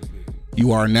ready to get you the bed.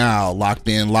 You are now locked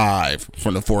in live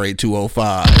from the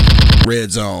 48205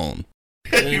 Red Zone.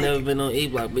 You ain't never been on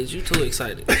E-Block, bitch. You too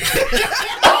excited.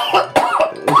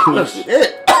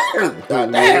 Shit.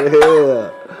 God damn.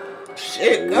 Yeah.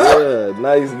 Shit, God. Yeah.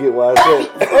 Now you get why I said.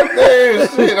 Fuck that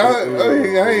shit. I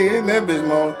ain't in that bitch,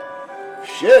 man.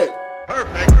 Shit.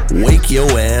 Wake your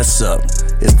ass up.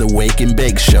 It's the Wake and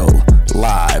Bake Show,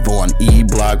 live on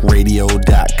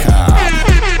eblockradio.com.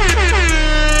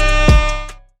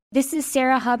 This is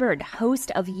Sarah Hubbard,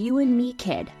 host of You and Me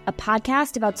Kid, a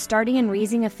podcast about starting and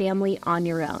raising a family on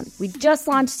your own. We just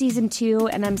launched season 2,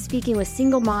 and I'm speaking with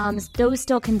single moms, those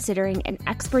still considering, and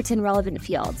experts in relevant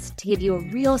fields to give you a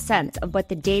real sense of what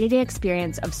the day-to-day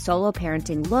experience of solo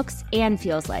parenting looks and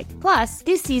feels like. Plus,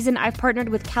 this season, I've partnered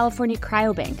with California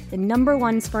Cryobank, the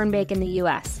 #1 sperm bank in the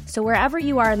U.S. So wherever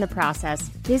you are in the process,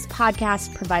 this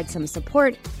podcast provides some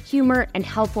support, humor, and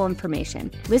helpful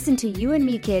information. Listen to You and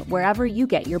Me Kid wherever you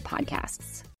get your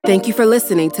podcasts. Thank you for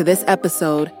listening to this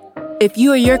episode. If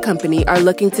you or your company are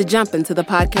looking to jump into the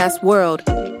podcast world,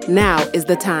 now is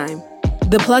the time.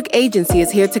 The Plug Agency is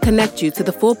here to connect you to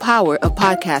the full power of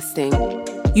podcasting.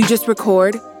 You just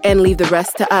record and leave the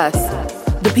rest to us.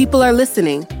 The people are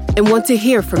listening and want to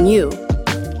hear from you.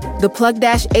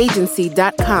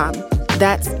 Theplug-agency.com.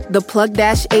 That's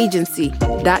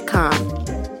theplug-agency.com.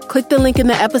 Click the link in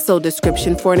the episode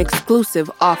description for an exclusive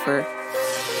offer.